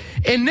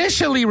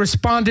initially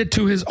responded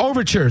to his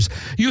overtures.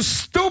 You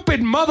stupid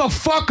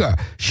motherfucker.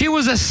 She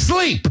was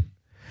asleep.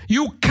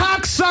 You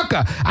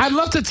cocksucker. I'd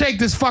love to take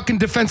this fucking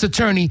defense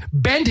attorney,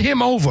 bend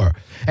him over,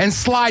 and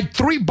slide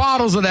 3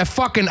 bottles of that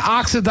fucking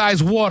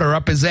oxidized water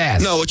up his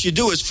ass. No, what you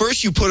do is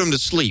first you put him to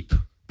sleep.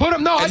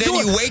 And then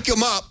you wake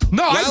him up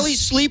while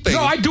he's sleeping.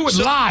 No, I do it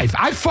live.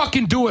 I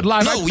fucking do it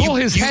live. I pull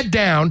his head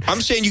down.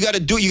 I'm saying you got to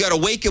do it. You got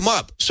to wake him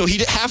up. So he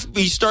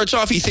starts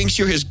off, he thinks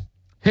you're his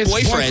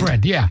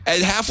boyfriend, yeah.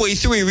 And halfway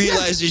through, he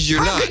realizes you're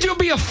not. How could you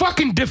be a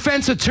fucking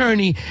defense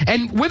attorney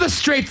and with a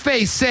straight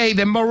face say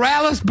that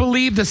Morales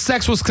believed the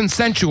sex was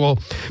consensual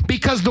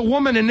because the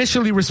woman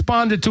initially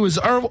responded to his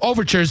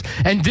overtures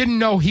and didn't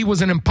know he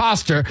was an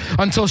imposter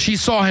until she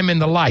saw him in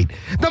the light?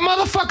 The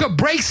motherfucker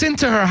breaks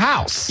into her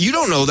house. You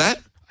don't know that.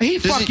 How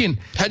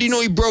do you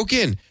know he broke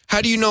in?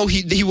 How do you know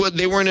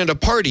they weren't at a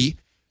party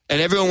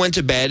and everyone went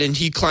to bed and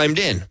he climbed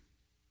in?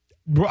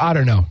 I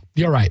don't know.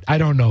 You're right. I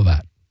don't know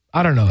that.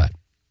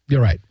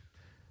 You're right.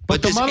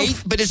 But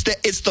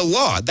it's the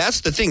law.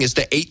 That's the thing. It's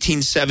the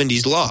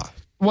 1870s law.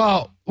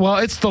 Well,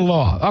 it's the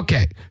law.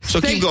 Okay.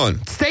 So keep going.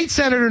 State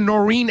Senator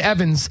Noreen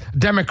Evans,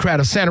 Democrat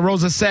of Santa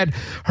Rosa, said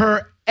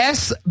her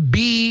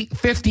SB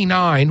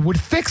 59 would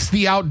fix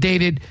the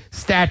outdated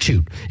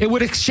statute. It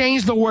would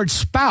exchange the word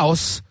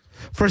spouse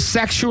for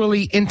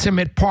sexually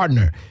intimate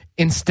partner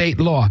in state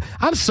law.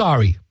 I'm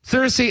sorry.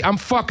 Seriously, I'm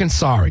fucking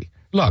sorry.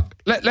 Look,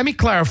 let me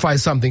clarify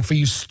something for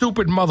you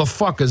stupid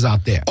motherfuckers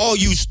out there. All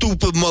you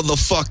stupid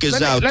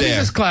motherfuckers out Let me there.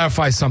 just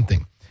clarify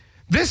something.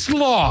 This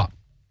law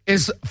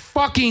is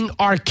fucking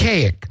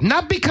archaic,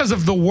 not because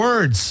of the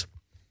words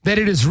that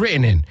it is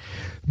written in,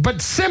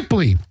 but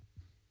simply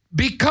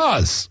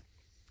because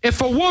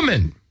if a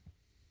woman,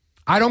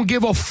 I don't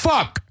give a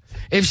fuck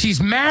if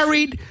she's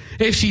married,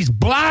 if she's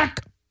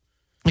black,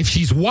 if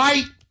she's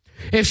white,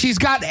 if she's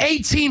got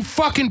 18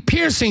 fucking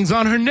piercings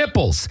on her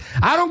nipples,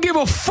 I don't give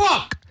a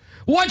fuck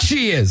what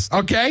she is,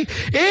 okay?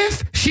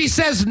 If she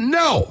says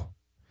no,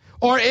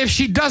 or if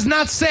she does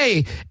not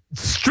say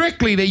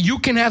strictly that you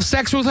can have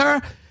sex with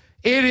her,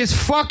 it is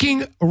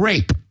fucking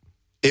rape.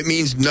 It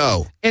means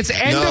no. It's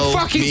end of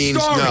fucking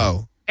means story.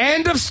 No.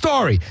 End of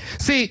story.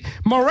 See,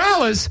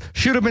 Morales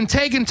should have been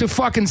taken to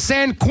fucking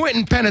San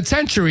Quentin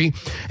Penitentiary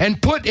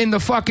and put in the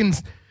fucking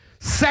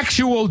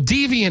sexual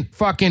deviant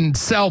fucking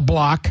cell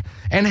block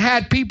and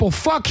had people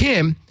fuck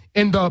him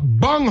in the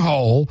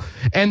bunghole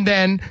and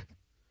then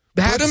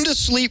Put him to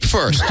sleep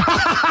first.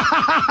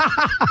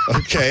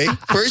 Okay?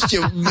 First,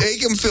 you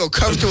make him feel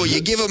comfortable.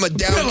 You give him a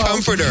down Pillow.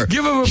 comforter.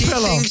 Give him a he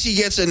pillow. thinks he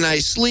gets a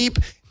nice sleep.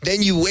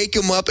 Then you wake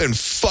him up and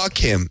fuck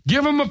him.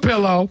 give him a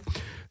pillow,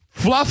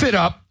 fluff it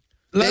up,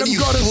 let Then him you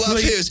go to fluff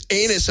sleep. his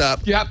anus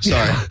up. Yep.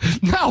 Sorry.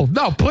 No,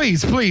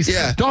 please.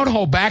 Yeah. Don't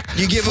hold back.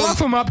 You give fluff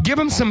him- him up, give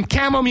him some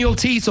chamomile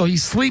tea so he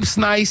sleeps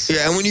nice.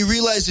 Yeah, and when he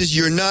realizes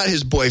you're not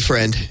his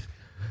boyfriend,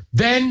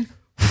 Then,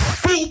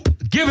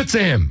 foop, give it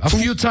to him a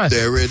few times.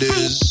 there it Foop,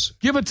 is.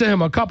 Give it to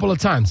him a couple of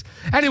times.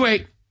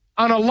 Anyway,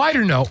 on a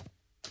lighter note,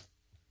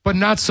 but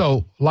not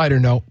so lighter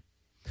note,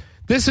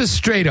 this is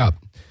straight up.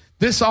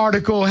 This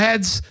article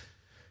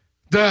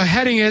the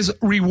heading is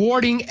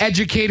Rewarding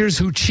Educators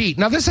Who Cheat.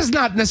 Now, this is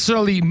not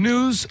necessarily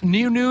new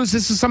news.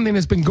 This is something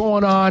that's been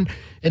going on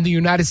in the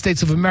United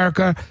States of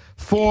America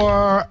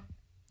for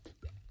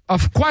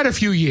quite a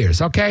few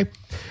years, okay?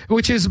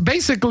 Which is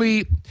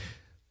basically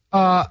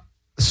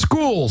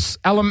schools,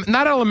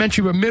 not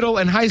elementary, but middle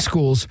and high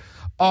schools,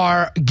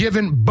 are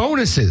given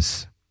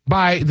bonuses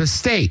by the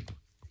state,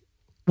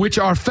 which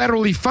are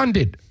federally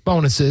funded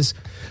bonuses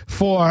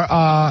for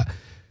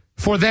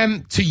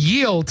them to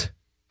yield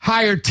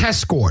higher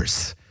test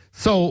scores.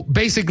 So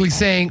basically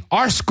saying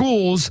our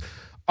schools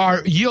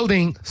are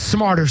yielding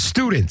smarter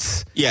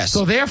students. Yes.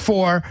 So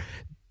therefore,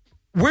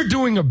 we're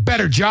doing a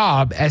better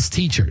job as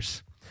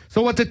teachers.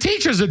 So what the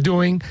teachers are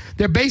doing,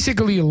 they're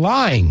basically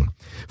lying,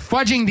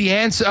 fudging the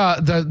answer,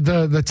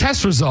 the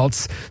test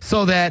results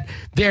so that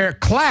their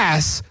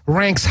class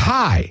ranks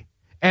high,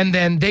 and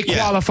then they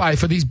qualify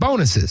for these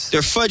bonuses. They're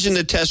fudging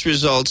the test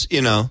results,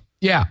 you know.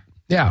 Yeah.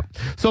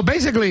 So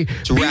basically, be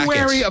rackets.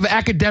 wary of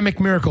academic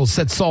miracles,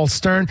 said Saul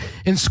Stern.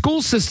 In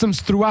school systems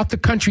throughout the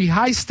country,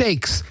 high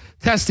stakes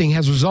testing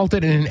has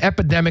resulted in an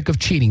epidemic of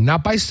cheating,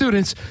 not by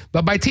students,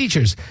 but by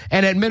teachers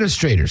and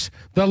administrators.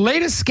 The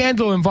latest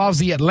scandal involves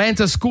the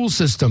Atlanta school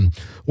system,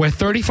 where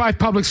 35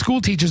 public school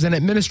teachers and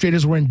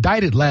administrators were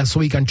indicted last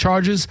week on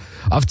charges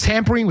of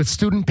tampering with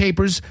student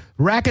papers,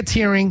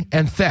 racketeering,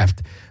 and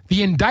theft.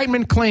 The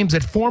indictment claims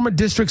that former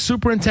district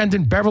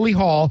superintendent Beverly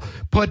Hall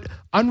put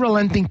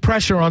unrelenting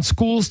pressure on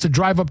schools to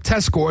drive up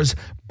test scores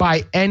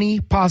by any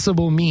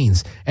possible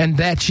means, and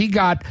that she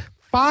got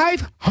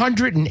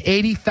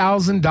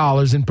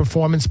 $580,000 in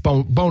performance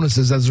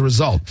bonuses as a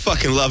result.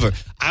 Fucking love her.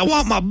 I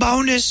want my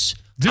bonus.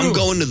 Dude. I'm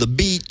going to the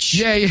beach.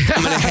 Yeah.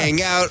 I'm going to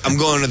hang out. I'm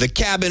going to the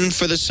cabin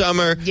for the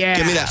summer. Yeah.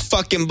 Give me that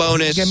fucking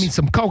bonus. Get me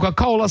some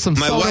Coca-Cola, some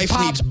My soda wife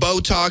pop. needs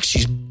Botox.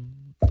 She's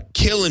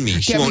killing me.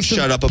 She Get me won't some-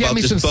 shut up get about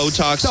me this some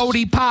Botox.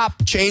 Sody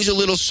pop. Change a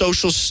little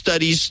social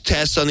studies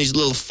test on these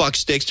little fuck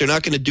sticks. They're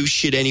not going to do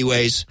shit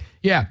anyways.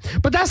 Yeah,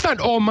 but that's not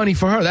all money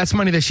for her. That's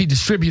money that she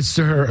distributes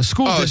to her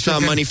school Oh, district. it's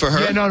not money for her?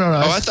 Yeah, no.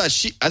 Oh,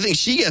 I think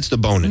she gets the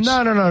bonus.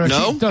 No.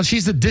 No?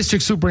 She's the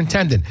district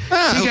superintendent.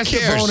 Ah, she who gets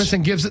cares? the bonus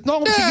and gives it.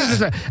 No, she Yeah.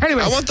 gives it.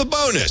 Anyway, I want the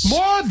bonus.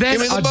 more than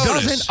Give me the a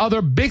bonus. dozen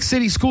other big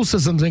city school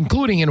systems,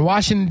 including in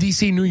Washington,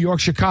 D.C., New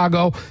York,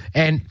 Chicago,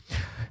 and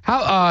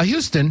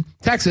Houston,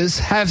 Texas,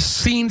 have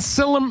seen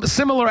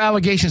similar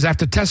allegations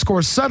after test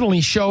scores suddenly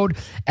showed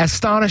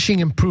astonishing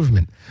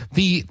improvement.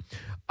 The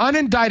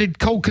unindicted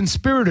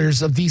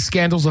co-conspirators of these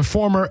scandals are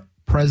former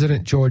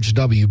President George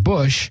W.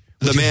 Bush.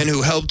 The man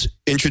who helped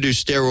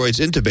introduce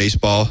steroids into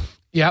baseball.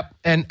 Yep,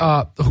 and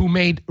who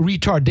made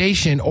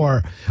retardation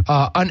or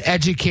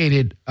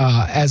uneducated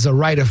as a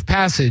rite of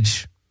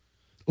passage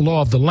law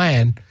of the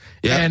land.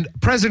 Yep. And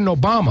President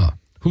Obama,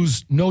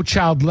 who's No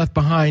Child Left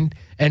Behind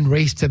and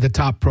Race to the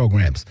Top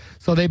programs.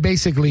 So they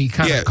basically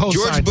kind Yeah, of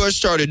co-signed. George Bush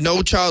started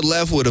No Child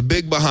Left with a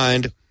big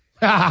behind.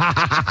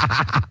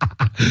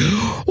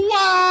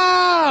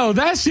 Wow,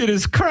 that shit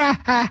is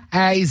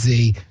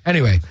crazy.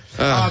 Anyway,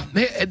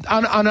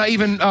 on a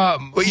even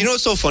But you know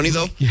what's so funny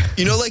though?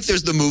 You know, like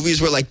there's the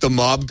movies where like the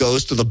mob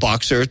goes to the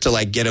boxer to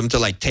like get him to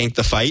like tank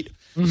the fight.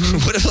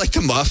 What if like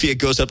the mafia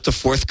goes up to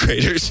fourth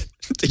graders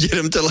to get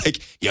them to like,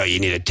 yo, you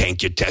need to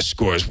tank your test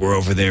scores. We're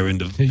over there in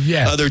the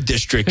Yeah. other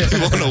district. We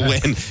want to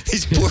win.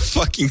 These poor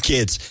fucking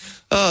kids.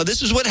 Oh,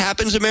 this is what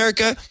happens,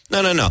 America?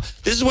 No.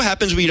 This is what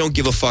happens when you don't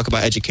give a fuck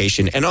about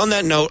education. And on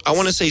that note, I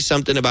want to say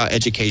something about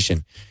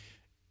education.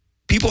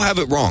 People have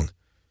it wrong.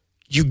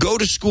 You go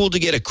to school to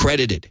get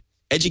accredited.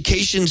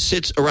 Education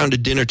sits around a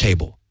dinner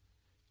table.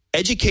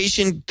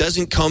 Education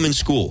doesn't come in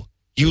school.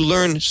 You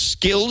learn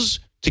skills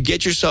to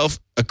get yourself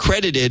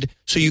accredited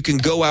so you can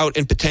go out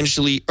and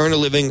potentially earn a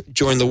living,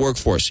 join the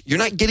workforce. You're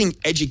not getting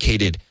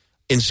educated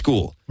in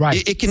school.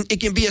 Right. It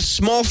can be a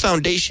small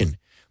foundation.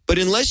 But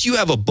unless you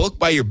have a book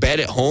by your bed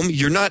at home,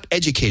 you're not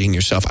educating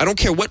yourself. I don't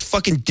care what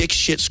fucking dick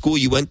shit school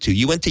you went to.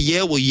 You went to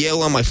Yale? Well,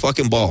 Yale on my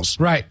fucking balls.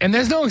 Right. And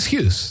there's no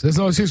excuse. There's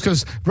no excuse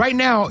because right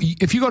now,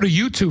 if you go to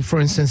YouTube, for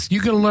instance, you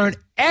can learn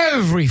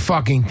every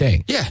fucking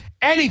thing. Yeah.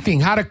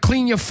 Anything. How to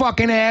clean your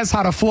fucking ass,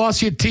 how to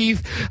floss your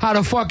teeth, how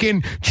to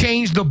fucking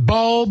change the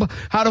bulb,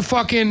 how to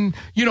fucking,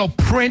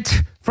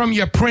 print from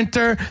your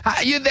printer.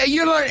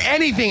 You learn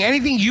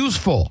anything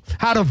useful.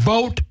 How to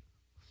vote.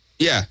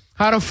 Yeah.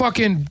 How to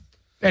fucking...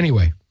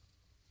 Anyway.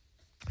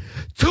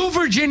 2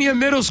 Virginia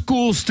middle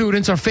school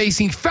students are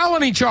facing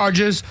felony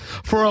charges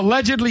for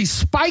allegedly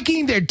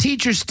spiking their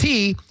teacher's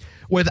tea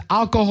with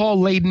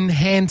alcohol-laden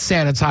hand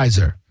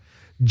sanitizer.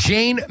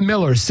 Jane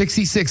Miller,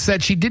 66,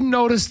 said she didn't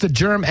notice the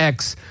Germ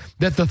X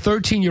that the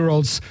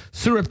 13-year-olds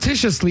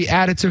surreptitiously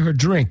added to her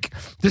drink,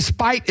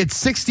 despite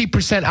its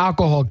 60%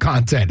 alcohol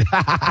content.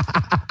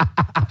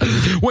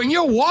 When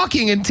you're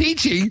walking and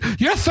teaching,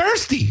 you're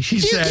thirsty, she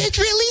said. You get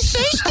really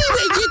thirsty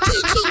when you're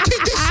teaching to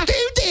the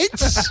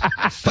students.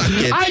 Fuck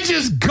it. I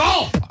just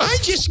gulp. The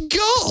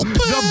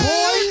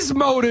boy's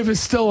motive is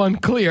still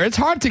unclear. It's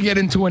hard to get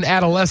into an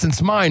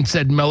adolescent's mind,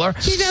 said Miller.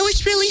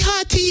 It's really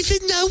hard to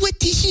even know what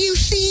this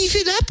youth's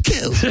even up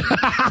to.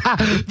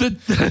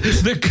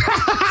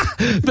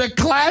 The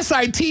class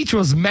I teach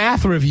was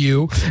math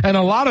review, and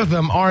a lot of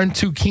them aren't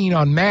too keen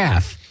on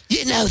math.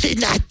 They're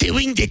not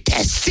doing the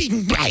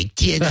testing right,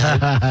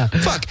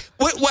 Fuck.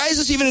 Why is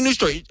this even a news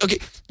story? Okay,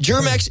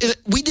 Germ-X,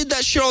 we did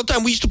that shit all the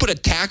time. We used to put a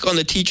tack on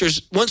the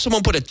teacher's... Once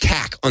someone put a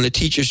tack on the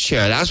teacher's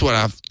chair, that's what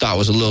I thought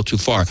was a little too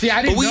far. See,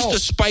 I didn't but we know. used to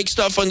spike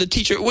stuff on the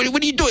teacher. What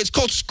do you do? It's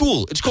called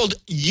school. It's called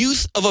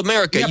Youth of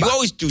America. Yeah, you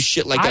always do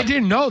shit like that. I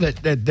didn't know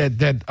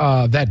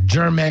that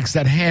Germ-X,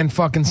 that hand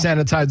fucking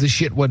sanitizer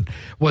shit was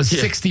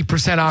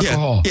 60%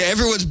 alcohol. Yeah,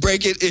 everyone's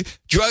breaking...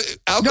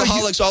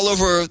 Alcoholics all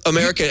over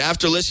America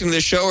after listening to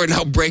the show are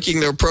now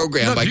breaking their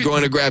program by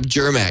going to grab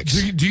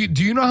Germ-X. Do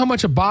you know how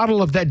much a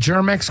bottle of that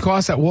Germ-X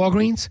costs at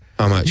Walgreens?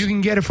 How much? You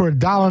can get it for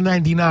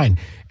 $1.99.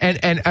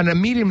 And a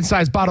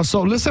medium-sized bottle.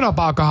 So listen up,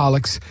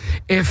 alcoholics.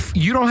 If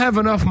you don't have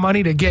enough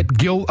money to get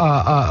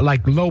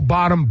like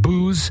low-bottom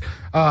booze,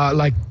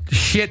 like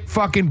shit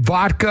fucking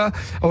vodka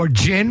or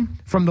gin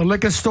from the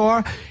liquor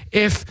store,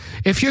 if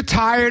you're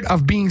tired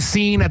of being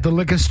seen at the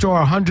liquor store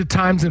 100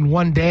 times in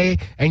one day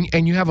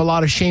and you have a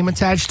lot of shame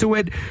attached to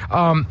it,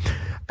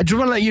 I just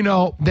want to let you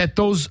know that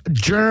those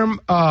germ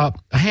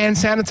hand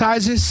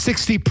sanitizers,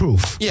 60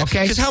 proof. Yeah,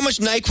 okay? because how much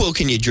NyQuil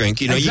can you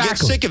drink? You get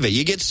sick of it.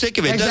 You get sick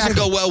of it. It doesn't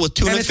go well with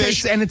tuna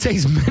fish. And it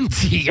tastes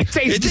minty.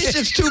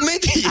 It's too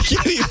minty. You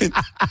can't even...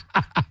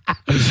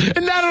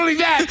 And not only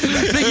that,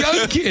 the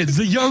young kids,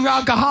 the young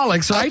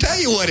alcoholics, right? I'll tell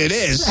you what it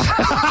is.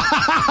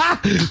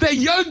 The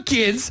young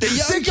kids.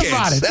 Think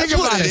about it. That's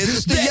what it is.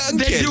 It's the young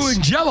kids. They're doing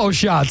Jell-O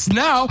shots.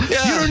 Now,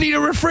 you don't need a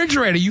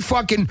refrigerator. You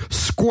fucking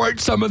squirt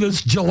some of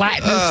this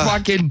gelatinous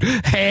fucking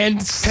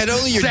hand Had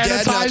only your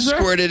dad not sanitizer.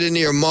 squirted into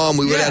your mom,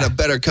 we would have had a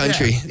better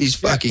country. Yeah. These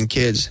fucking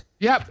kids.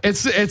 Yep,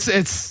 it's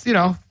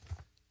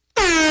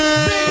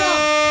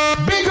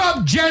Big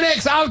up Gen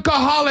X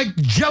alcoholic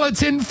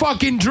gelatin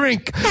fucking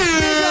drink. Big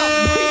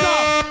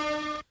up.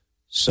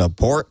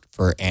 Support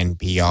for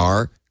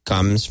NPR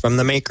comes from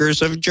the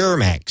makers of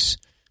Germ-X,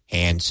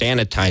 hand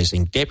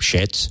sanitizing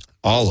dipshits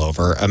all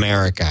over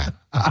America.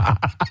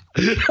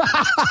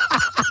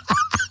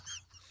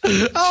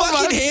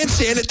 Fucking hand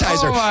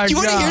sanitizer. Oh Do you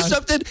want to hear God.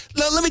 something?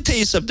 Let me tell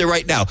you something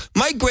right now.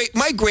 My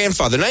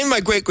grandfather, not even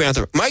my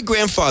great-grandfather, my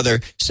grandfather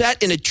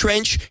sat in a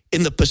trench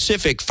in the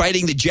Pacific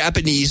fighting the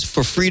Japanese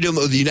for freedom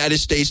of the United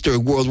States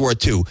during World War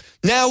II.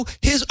 Now,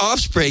 his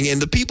offspring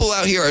and the people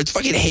out here are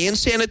fucking hand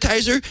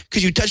sanitizer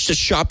because you touched a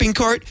shopping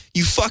cart,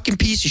 you fucking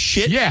piece of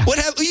shit. Yeah. What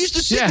happened? You used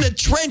to sit in a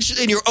trench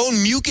in your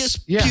own mucus,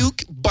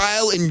 puke,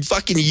 bile, and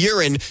fucking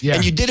urine,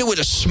 and you did it with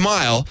a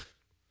smile.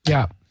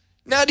 Yeah.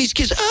 Now these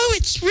kids,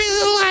 it's really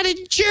a lot of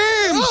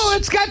germs. Oh,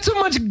 it's got too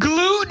much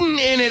gluten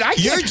in it.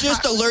 You're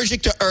just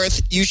allergic to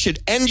Earth. You should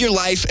end your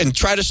life and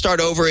try to start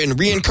over in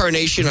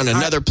reincarnation on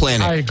another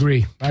planet. I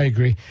agree.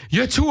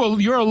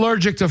 You're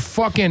allergic to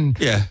fucking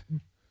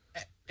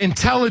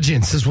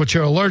intelligence is what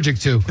you're allergic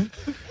to.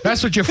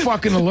 That's what you're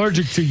fucking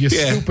allergic to, you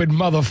stupid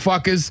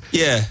motherfuckers.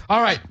 Yeah.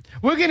 All right.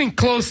 We're getting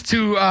close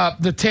to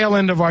the tail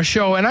end of our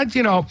show. And I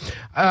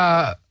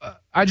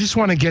just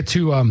want to get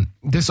to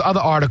this other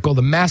article,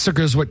 the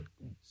massacres with...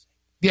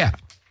 Yeah.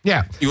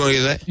 You want to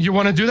do that? You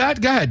want to do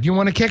that? Go ahead. You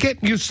want to kick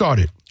it? You start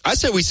it. I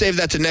said we save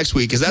that to next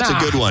week because that's a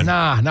good one.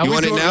 Nah. You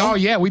want it now? Oh,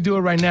 yeah, we do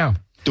it right now.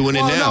 doing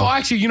it now. No,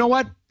 actually, you know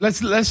what?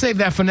 Let's save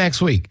that for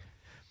next week.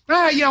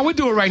 We'll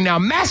do it right now.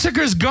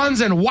 Massacres, guns,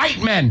 and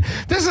white men.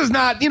 This is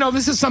not,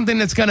 this is something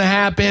that's going to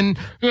happen.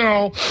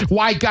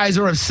 White guys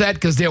are upset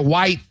because they're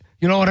white.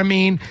 You know what I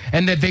mean?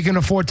 And that they can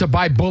afford to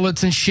buy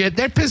bullets and shit.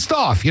 They're pissed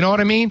off. You know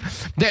what I mean?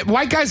 That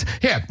white guys.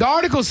 Here, the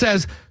article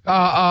says,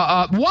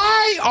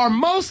 why are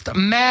most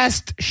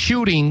mass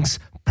shootings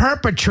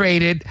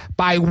perpetrated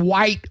by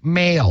white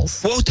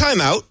males? Well,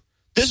 time out.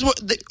 This is what.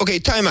 Okay,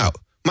 time out.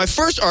 My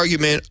first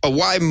argument of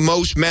why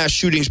most mass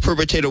shootings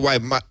perpetrated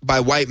by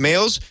white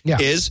males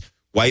is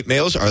white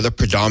males are the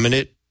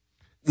predominant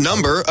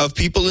number of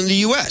people in the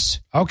U.S.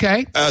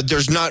 Okay.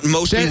 There's not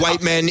mostly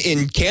white men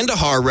in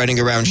Kandahar running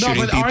around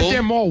shooting people. Aren't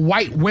there more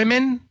white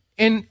women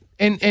in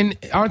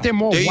aren't there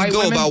more white women? There you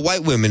go about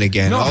white women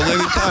again.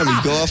 Every time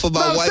you go off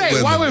about white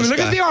women. White women. Look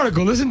at the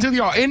article. Listen to the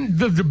article. In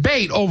the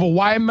debate over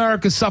why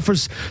America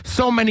suffers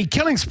so many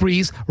killing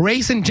sprees,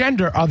 race and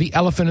gender are the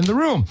elephant in the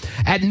room.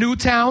 At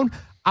Newtown,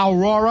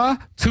 Aurora,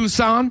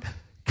 Tucson,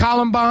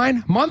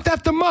 Columbine, month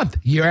after month,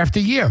 year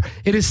after year,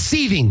 it is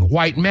seething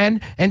white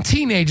men and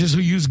teenagers who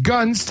use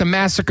guns to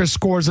massacre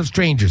scores of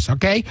strangers,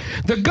 okay?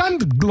 The gun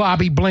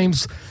lobby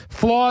blames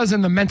flaws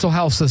in the mental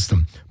health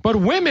system. But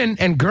women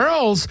and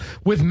girls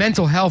with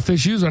mental health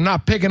issues are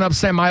not picking up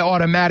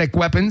semi-automatic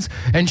weapons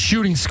and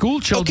shooting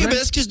school children. Okay, but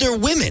that's because they're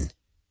women.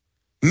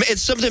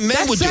 It's something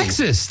men would do. That's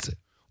sexist.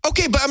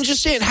 Okay, but I'm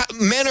just saying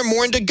men are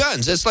more into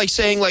guns. It's like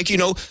saying,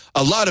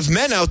 a lot of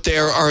men out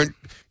there aren't,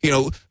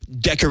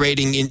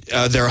 decorating in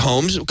their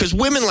homes because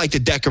women like to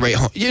decorate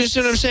homes. You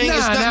understand what I'm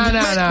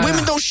saying?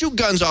 Women don't shoot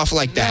guns off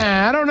like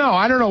that. I don't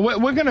know.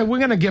 We're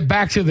gonna get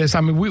back to this. I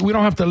mean, we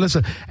don't have to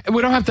listen.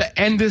 We don't have to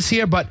end this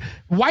here. But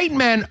white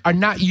men are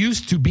not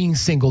used to being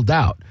singled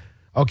out,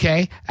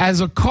 okay,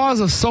 as a cause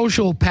of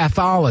social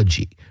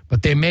pathology.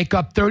 But they make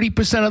up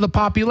 30% of the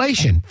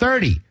population.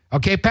 30,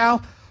 okay,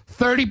 pal.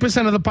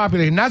 30% of the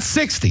population, not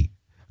 60.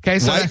 Okay,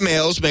 so white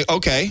males make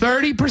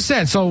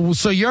 30%.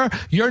 So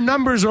your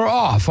numbers are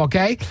off.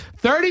 Okay,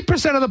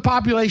 30% of the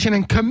population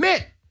and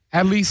commit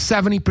at least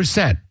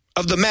 70%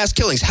 of the mass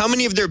killings. How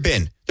many have there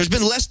been? There's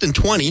been less than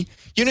 20.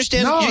 You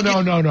understand? No.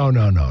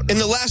 In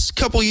the last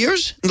couple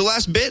years, in the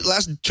last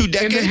 2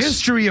 decades, in the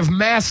history of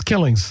mass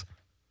killings,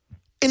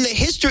 in the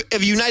history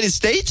of the United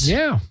States,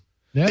 yeah.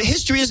 The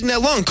history isn't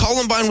that long.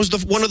 Columbine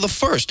was one of the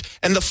first,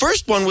 and the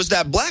first one was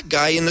that black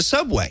guy in the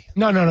subway.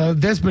 No.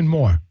 There's been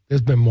more.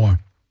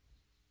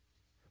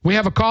 We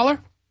have a caller?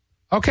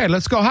 Okay,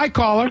 let's go. Hi,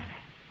 caller.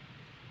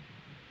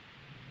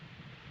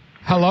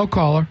 Hello,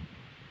 caller.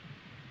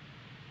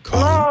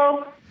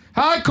 Hello.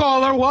 Hi,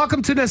 caller.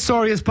 Welcome to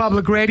Nestorius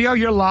Public Radio.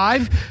 You're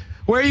live.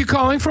 Where are you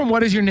calling from?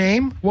 What is your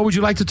name? What would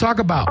you like to talk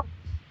about?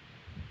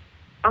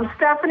 I'm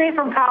Stephanie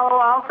from Palo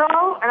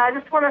Alto, and I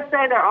just want to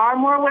say there are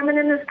more women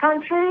in this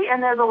country,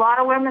 and there's a lot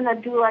of women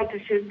that do like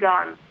to shoot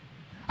guns.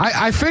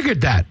 I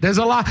figured that. There's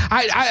a lot.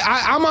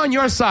 I'm on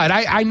your side.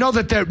 I know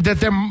that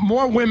there are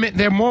more women.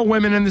 There are more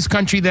women in this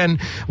country than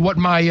what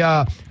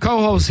my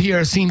co-host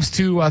here seems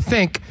to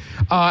think.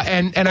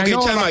 And I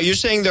know. Time out. You're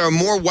saying there are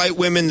more white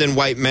women than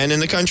white men in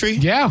the country?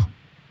 Yeah.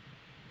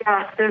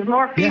 Yes, there's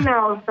more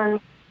females than.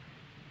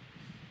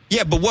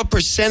 Yeah, but what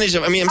percentage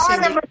of? I mean, I'm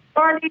saying.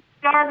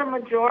 We are the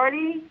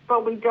majority,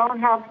 but we don't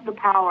have the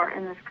power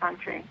in this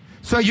country.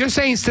 So you're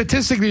saying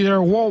statistically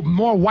there are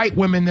more white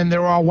women than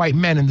there are white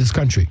men in this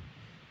country?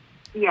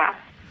 Yes.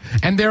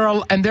 And there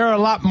are a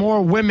lot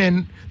more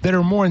women that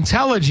are more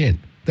intelligent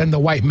than the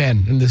white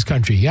men in this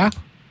country, yeah?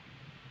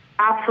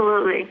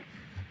 Absolutely.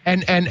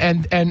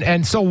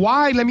 And so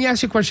why? Let me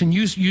ask you a question.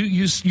 You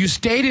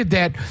stated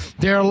that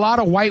there are a lot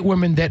of white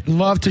women that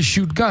love to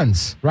shoot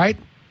guns, right?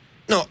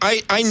 No,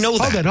 I know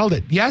that. Hold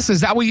it. Yes,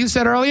 is that what you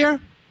said earlier?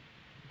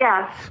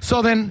 Yes.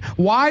 So then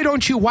why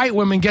don't you white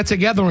women get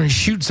together and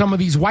shoot some of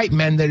these white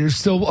men that are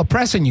still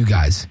oppressing you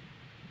guys?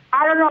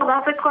 I don't know.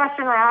 That's a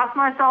question I ask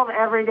myself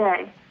every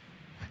day.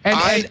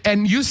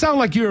 And you sound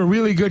like you're a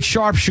really good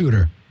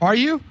sharpshooter. Are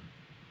you?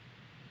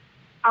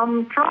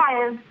 I'm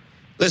trying.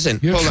 Listen,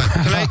 hold on.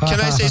 Can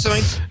I say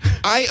something?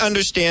 I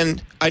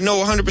understand. I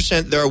know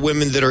 100% there are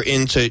women that are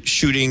into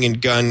shooting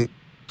and gun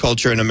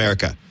culture in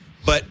America.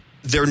 But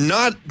they're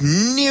not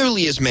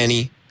nearly as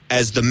many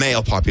as the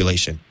male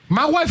population.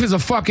 My wife is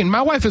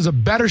a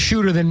better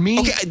shooter than me.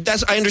 Okay,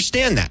 I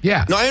understand that.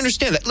 Yeah. No, I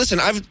understand that.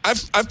 Listen,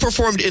 I've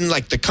performed in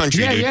like the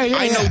country, dude. Yeah,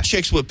 I know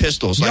chicks with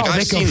pistols. Like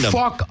I've seen them.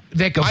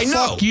 They can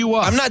fuck you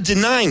up. I'm not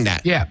denying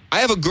that. Yeah.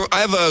 I have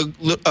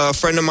a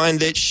friend of mine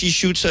that she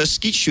shoots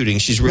skeet shooting.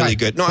 She's really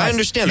good. No, I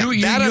understand that.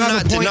 I'm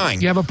not denying.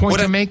 You have a point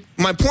to make?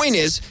 My point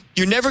is,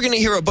 you're never going to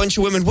hear a bunch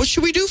of women, what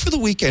should we do for the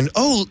weekend?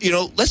 Oh,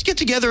 let's get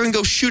together and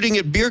go shooting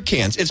at beer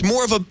cans.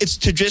 It's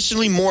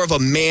traditionally more of a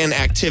man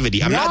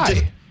activity. I'm not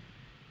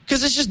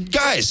because it's just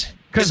guys.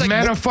 Because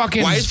men are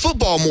fucking. Why is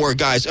football more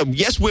guys?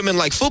 Yes, women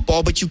like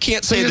football, but you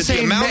can't say that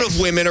the amount of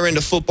women are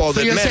into football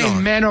that men are. So you're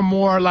saying men are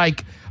more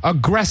like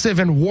aggressive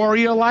and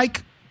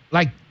warrior-like?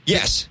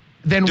 Yes.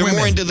 Than women. They're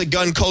more into the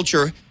gun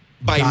culture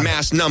by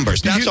mass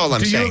numbers. That's all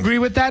I'm saying. Do you agree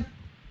with that?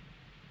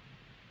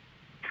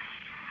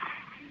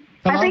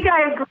 Hello? I think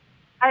I agree.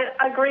 I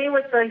agree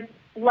with the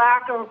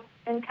lack of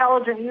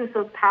intelligent use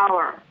of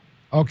power.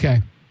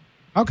 Okay.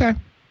 I'll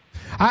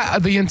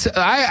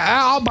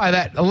buy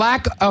that.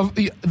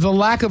 The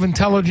lack of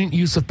intelligent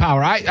use of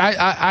power.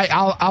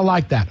 I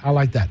like that. I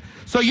like that.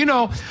 So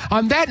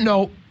on that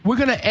note, we're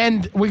gonna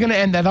end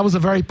that. That was a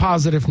very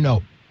positive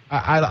note.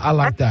 I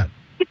like that.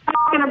 We'll keep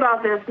talking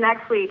about this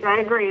next week.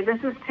 I agree.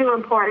 This is too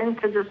important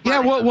to just. Yeah,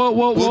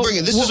 we'll bring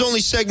it. This is only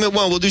segment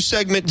 1. We'll do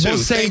segment 2.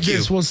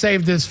 We'll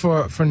save this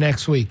for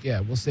next week.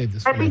 Yeah, we'll save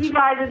this. I think you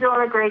guys are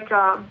doing a great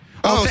job.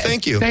 Oh,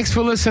 thank you. Thanks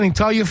for listening.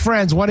 Tell your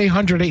friends.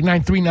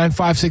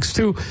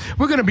 1-800-893-9562.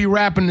 We're going to be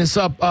wrapping this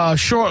up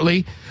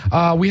shortly.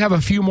 We have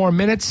a few more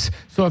minutes.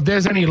 So if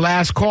there's any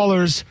last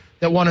callers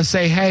that want to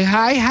say, hey,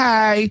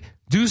 hi,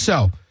 do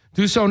so.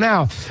 Do so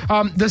now.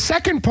 The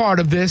second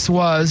part of this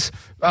was...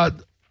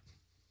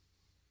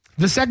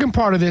 the second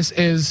part of this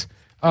is...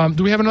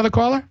 do we have another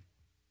caller?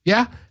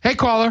 Yeah? Hey,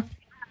 caller.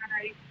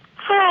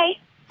 Hi.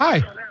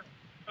 Hi.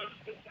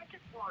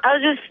 I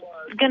was just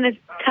going to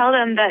tell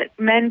them that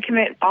men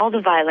commit all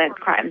the violent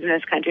crimes in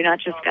this country, not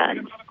just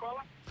guns.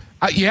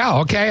 Yeah,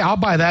 okay, I'll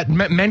buy that.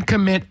 Men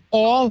commit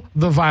all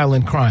the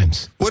violent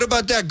crimes. What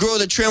about that girl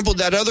that trampled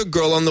that other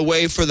girl on the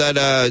way for that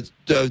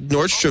the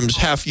Nordstrom's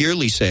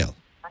half-yearly sale?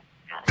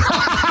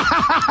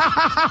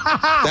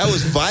 That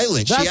was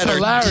violent. That's she had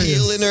hilarious. her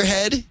heel in her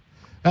head.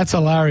 That's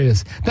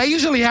hilarious. That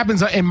usually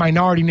happens in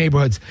minority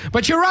neighborhoods.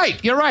 But you're right.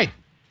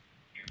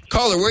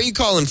 Caller, where are you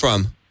calling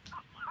from?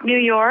 New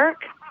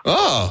York.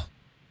 Oh,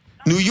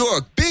 New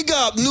York. Big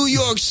up, New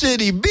York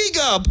City. Big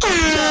up,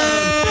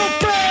 uptown.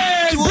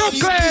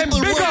 Brooklyn.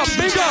 Big up.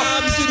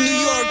 Jobs in New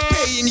York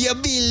paying your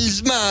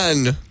bills,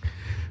 man.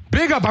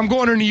 Big up. I'm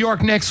going to New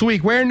York next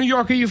week. Where in New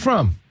York are you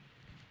from?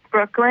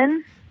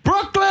 Brooklyn.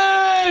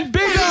 Brooklyn!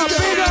 Big up!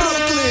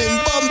 Brooklyn!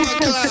 Bomba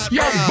clad!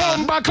 You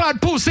bomba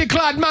clad, pussy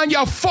clad man, you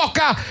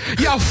fucker!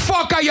 You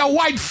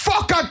white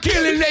fucker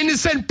killing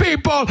innocent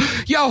people!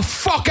 You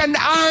fucking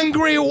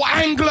angry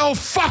Anglo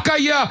fucker,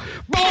 you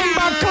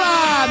bomba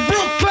clad!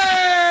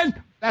 Brooklyn!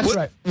 That's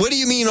right. What do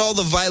you mean all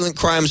the violent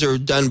crimes are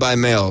done by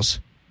males?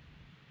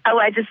 Oh,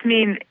 I just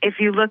mean if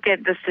you look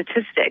at the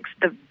statistics,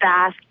 the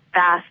vast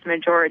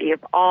majority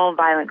of all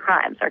violent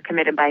crimes are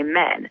committed by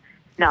men,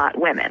 not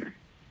women.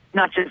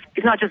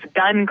 It's not just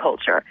gun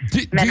culture.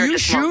 Men are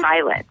just more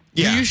violent.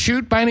 Yeah. Do you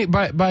shoot by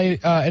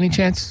any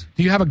chance?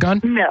 Do you have a gun?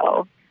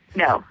 No.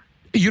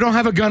 You don't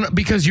have a gun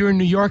because you're in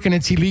New York and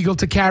it's illegal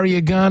to carry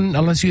a gun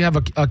unless you have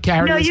a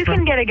carry. No, you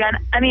can get a gun.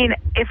 I mean,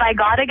 if I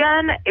got a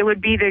gun, it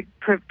would be to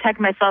protect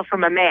myself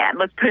from a man.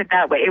 Let's put it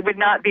that way. It would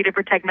not be to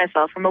protect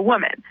myself from a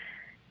woman.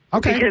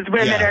 Okay. Because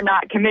women are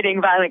not committing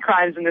violent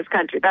crimes in this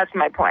country. That's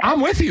my point.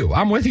 I'm with you,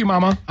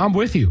 Mama. I'm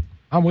with you.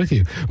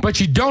 But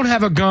you don't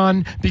have a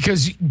gun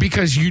because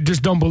you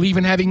just don't believe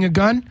in having a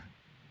gun?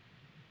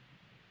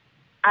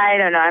 I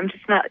don't know. I'm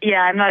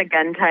not a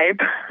gun type.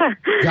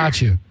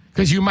 Got you.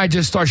 Because you might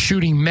just start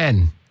shooting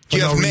men. Do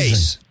you have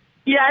mace?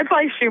 Yeah, I'd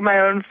probably shoot my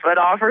own foot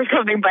off or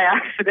something by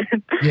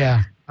accident.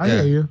 Yeah, I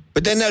hear you.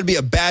 But then that'd be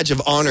a badge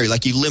of honor.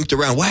 Like you limped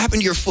around. What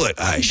happened to your foot?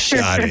 I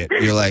shot it.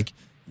 You're like,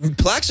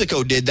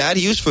 Plaxico did that.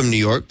 He was from New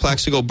York.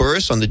 Plaxico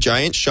Burress on the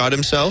Giants shot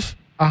himself.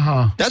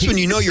 That's when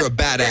you know you're a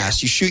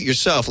badass. You shoot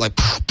yourself like,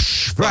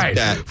 fuck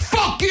that.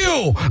 Fuck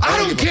you! I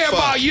don't care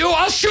about you.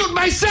 I'll shoot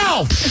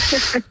myself.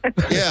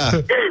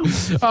 Yeah.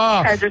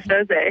 As a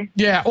Jose.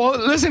 Yeah. Well,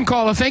 listen,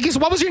 caller. Thank you.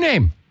 So what was your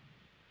name?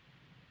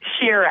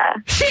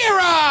 Shira.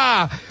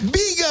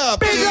 Big up,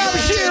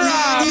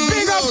 Shira.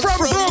 Big up from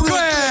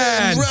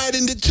Brooklyn.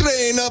 Riding the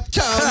train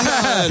uptown,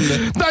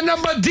 man. The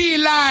number D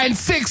line,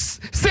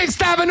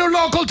 6th Avenue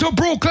local to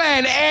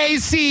Brooklyn,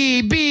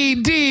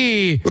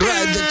 ACBD.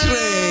 Ride the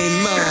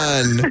train,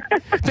 man.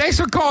 Thanks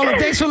for calling.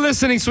 Thanks for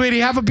listening, sweetie.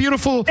 Have a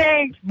beautiful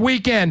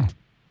weekend.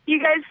 You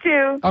guys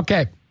too.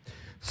 Okay.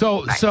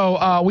 So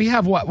we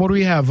have what? What do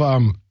we have?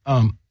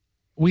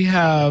 We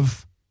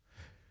have.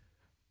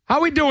 How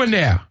we doing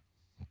there?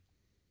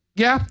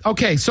 Yeah.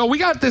 Okay. So we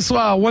got this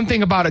one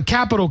thing about a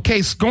capital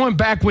case going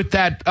back with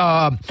that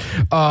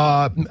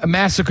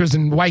massacres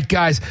and white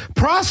guys.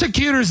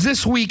 Prosecutors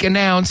this week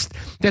announced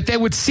that they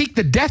would seek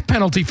the death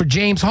penalty for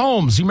James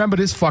Holmes. You remember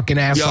this fucking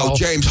asshole? Yo,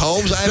 James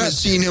Holmes. I haven't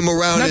seen him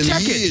around in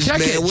years, man.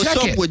 What's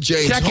up with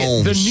James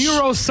Holmes? The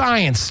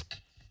neuroscience.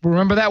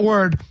 Remember that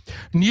word?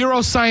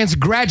 Neuroscience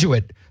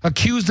graduate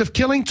accused of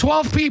killing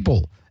 12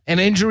 people and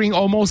injuring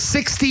almost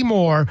 60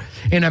 more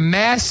in a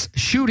mass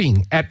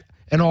shooting at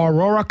an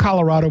Aurora,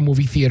 Colorado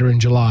movie theater in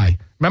July.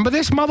 Remember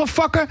this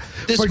motherfucker?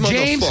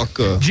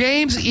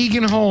 James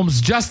Egan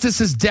Holmes,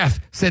 justice's death,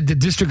 said the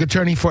district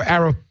attorney for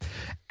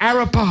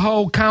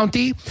Arapahoe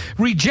County,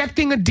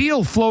 rejecting a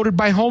deal floated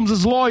by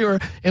Holmes' lawyer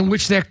in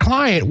which their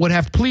client would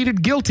have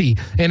pleaded guilty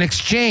in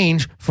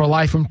exchange for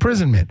life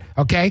imprisonment.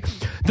 Okay?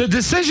 The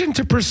decision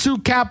to pursue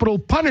capital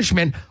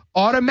punishment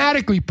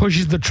automatically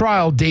pushes the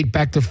trial date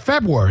back to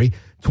February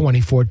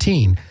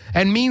 2014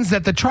 and means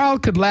that the trial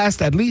could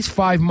last at least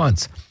 5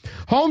 months.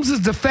 Holmes'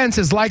 defense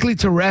is likely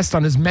to rest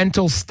on his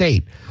mental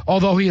state.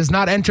 Although he has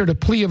not entered a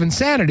plea of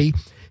insanity,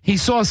 he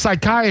saw a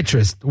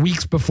psychiatrist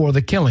weeks before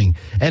the killing,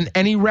 and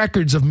any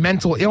records of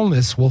mental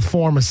illness will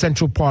form a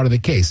central part of the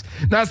case.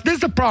 Now, this is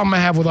the problem I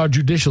have with our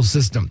judicial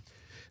system.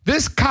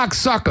 This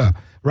cocksucker,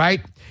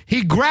 right?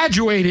 He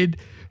graduated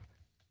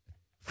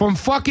from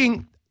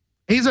fucking...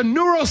 He's a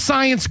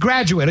neuroscience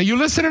graduate. Are you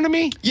listening to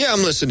me? Yeah,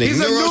 I'm listening. He's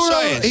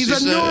Neuroscience. He's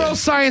a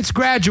neuroscience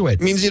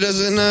graduate. Means he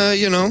doesn't,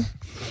 You know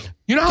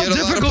how get a lot of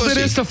difficult it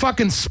pussy. is to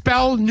fucking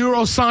spell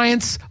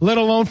neuroscience, let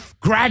alone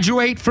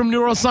graduate from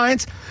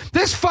neuroscience?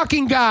 This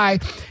fucking guy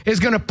is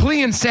going to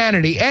plea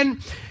insanity, and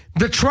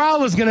the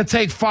trial is going to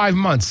take 5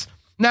 months.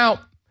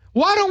 Now,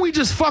 why don't we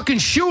just fucking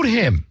shoot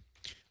him?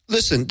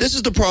 Listen, this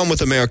is the problem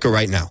with America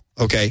right now,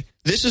 okay?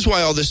 This is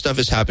why all this stuff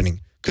is happening,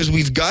 because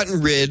we've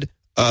gotten rid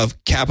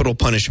of capital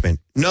punishment.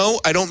 No,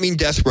 I don't mean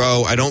death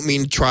row. I don't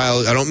mean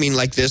trial. I don't mean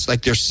like this,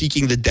 like they're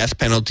seeking the death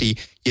penalty.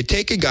 You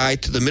take a guy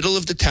to the middle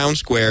of the town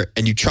square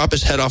and you chop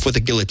his head off with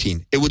a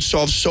guillotine. It would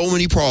solve so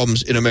many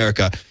problems in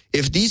America.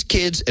 If these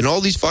kids and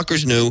all these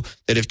fuckers knew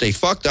that if they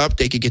fucked up,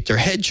 they could get their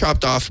head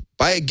chopped off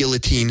by a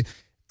guillotine,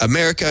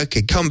 America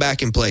could come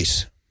back in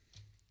place.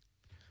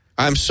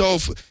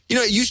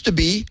 It used to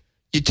be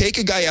you take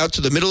a guy out to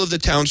the middle of the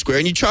town square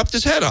and you chopped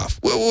his head off.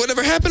 Well,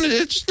 whatever happened,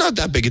 it's not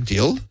that big a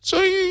deal. So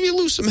you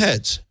lose some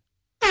heads.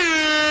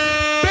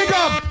 Big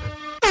up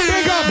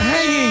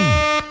hanging,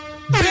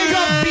 big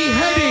up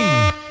beheading,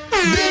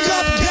 Big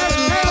up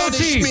capital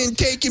penalty, punishment,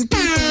 taking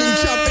people and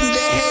chopping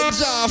their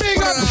heads off. big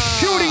up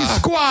shooting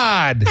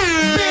squad,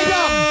 big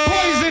up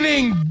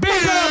poisoning,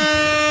 big up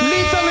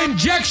lethal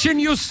injection,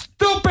 you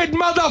stupid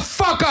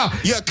motherfucker.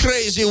 You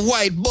crazy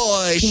white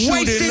boy shooting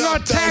Wasting our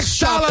up the tax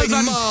dollars shopping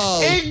on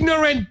mall.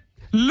 ignorant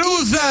And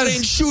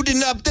losers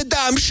shooting up the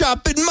damn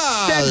shopping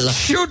mall. that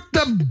shoot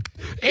the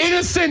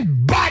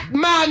innocent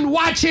Batman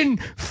watching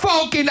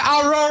folk in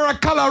Aurora,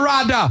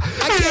 Colorado.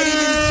 I can't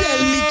even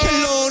sell me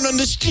cologne on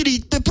the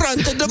street in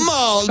front of the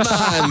mall,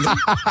 man.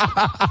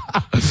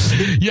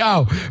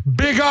 Yo,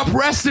 big up,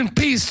 rest in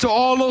peace to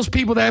all those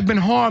people that have been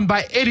harmed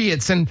by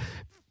idiots and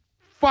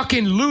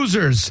fucking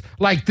losers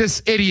like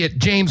this idiot,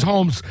 James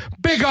Holmes.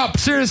 Big up,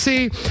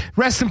 seriously.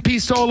 Rest in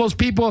peace to all those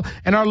people,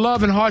 and our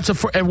love and hearts are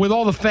and with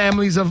all the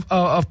families of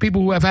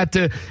people who have had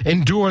to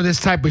endure this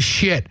type of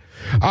shit.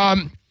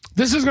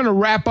 This is going to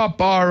wrap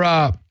up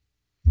our,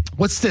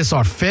 what's this,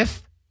 our fifth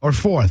or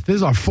fourth? This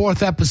is our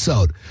fourth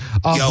episode.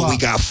 Of, we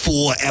got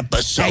 4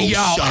 episodes, Hey,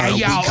 yo, son.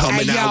 We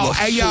coming out with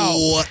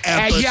 4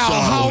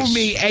 episodes.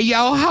 Hey,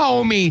 yo,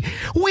 homie.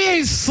 We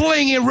ain't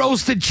slinging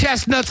roasted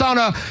chestnuts on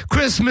a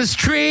Christmas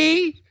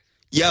tree.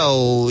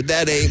 Yo,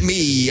 that ain't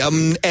me.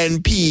 I'm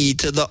NP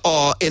to the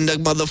R in the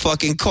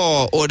motherfucking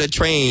car or the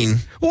train.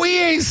 We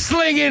ain't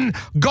slinging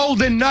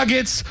golden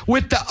nuggets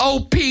with the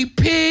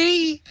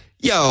OPP.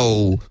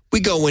 Yo, we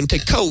going to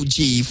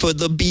Koji for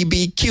the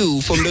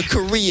BBQ from the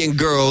Korean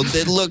girl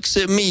that looks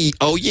at me.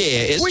 Oh, yeah,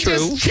 it's We true.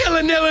 just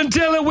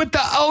chillin' with the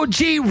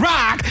OG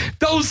rock.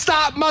 Don't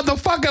stop,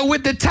 motherfucker,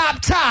 with the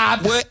top.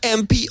 We're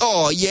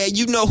NPR. Yeah,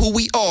 you know who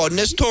we are.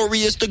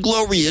 Nestorius the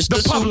Glorious,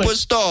 the public,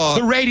 superstar.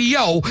 The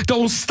radio,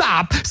 don't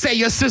stop. Say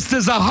your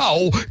sister's a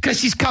hoe, cause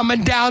she's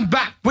coming down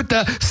back with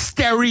the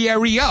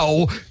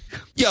stereo.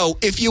 Yo,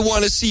 if you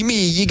want to see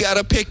me, you got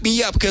to pick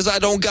me up because I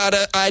don't got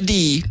an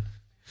ID.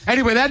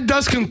 Anyway, that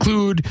does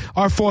conclude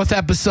our fourth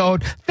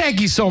episode.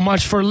 Thank you so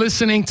much for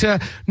listening to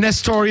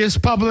Nestorius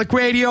Public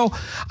Radio.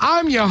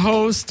 I'm your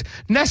host,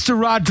 Nestor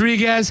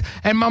Rodriguez,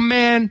 and my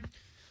man...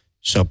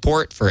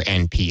 Support for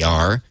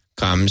NPR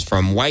comes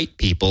from white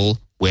people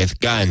with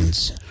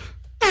guns.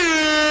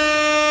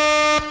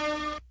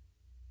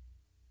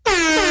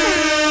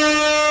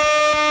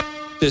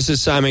 This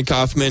is Simon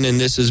Kaufman, and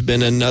this has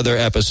been another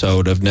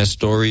episode of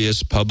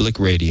Nestorius Public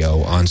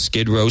Radio on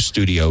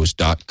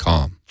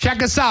SkidrowStudios.com.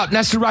 Check us out,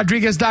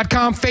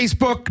 NestorRodriguez.com,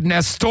 Facebook,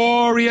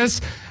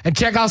 Nestorius, and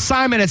check out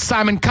Simon at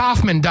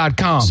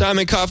SimonKaufman.com.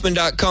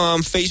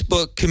 SimonKaufman.com,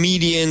 Facebook,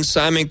 comedian,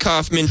 Simon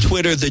Kaufman,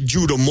 Twitter, the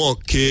Judah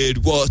Monk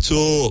Kid. What's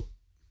up?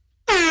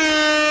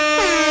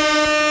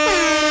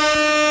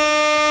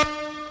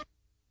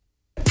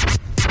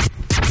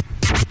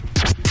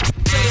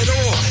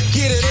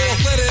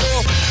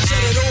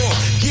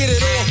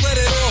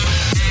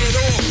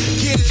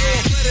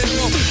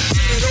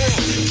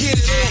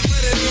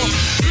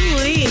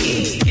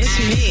 It's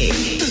me.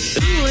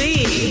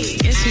 Ooh-wee,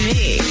 it's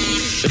me.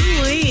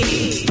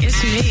 Ooh-wee,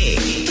 it's me.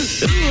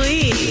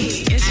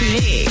 Ooh-wee, it's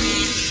me.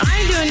 I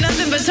ain't doing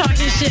nothing but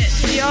talking shit.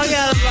 So y'all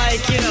gotta,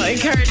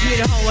 encourage me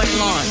the whole way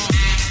long.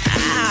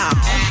 Ow.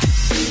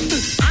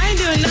 I ain't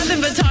doing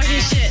nothing but talking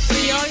shit. So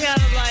y'all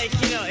gotta,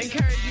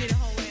 encourage me the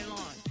whole way long.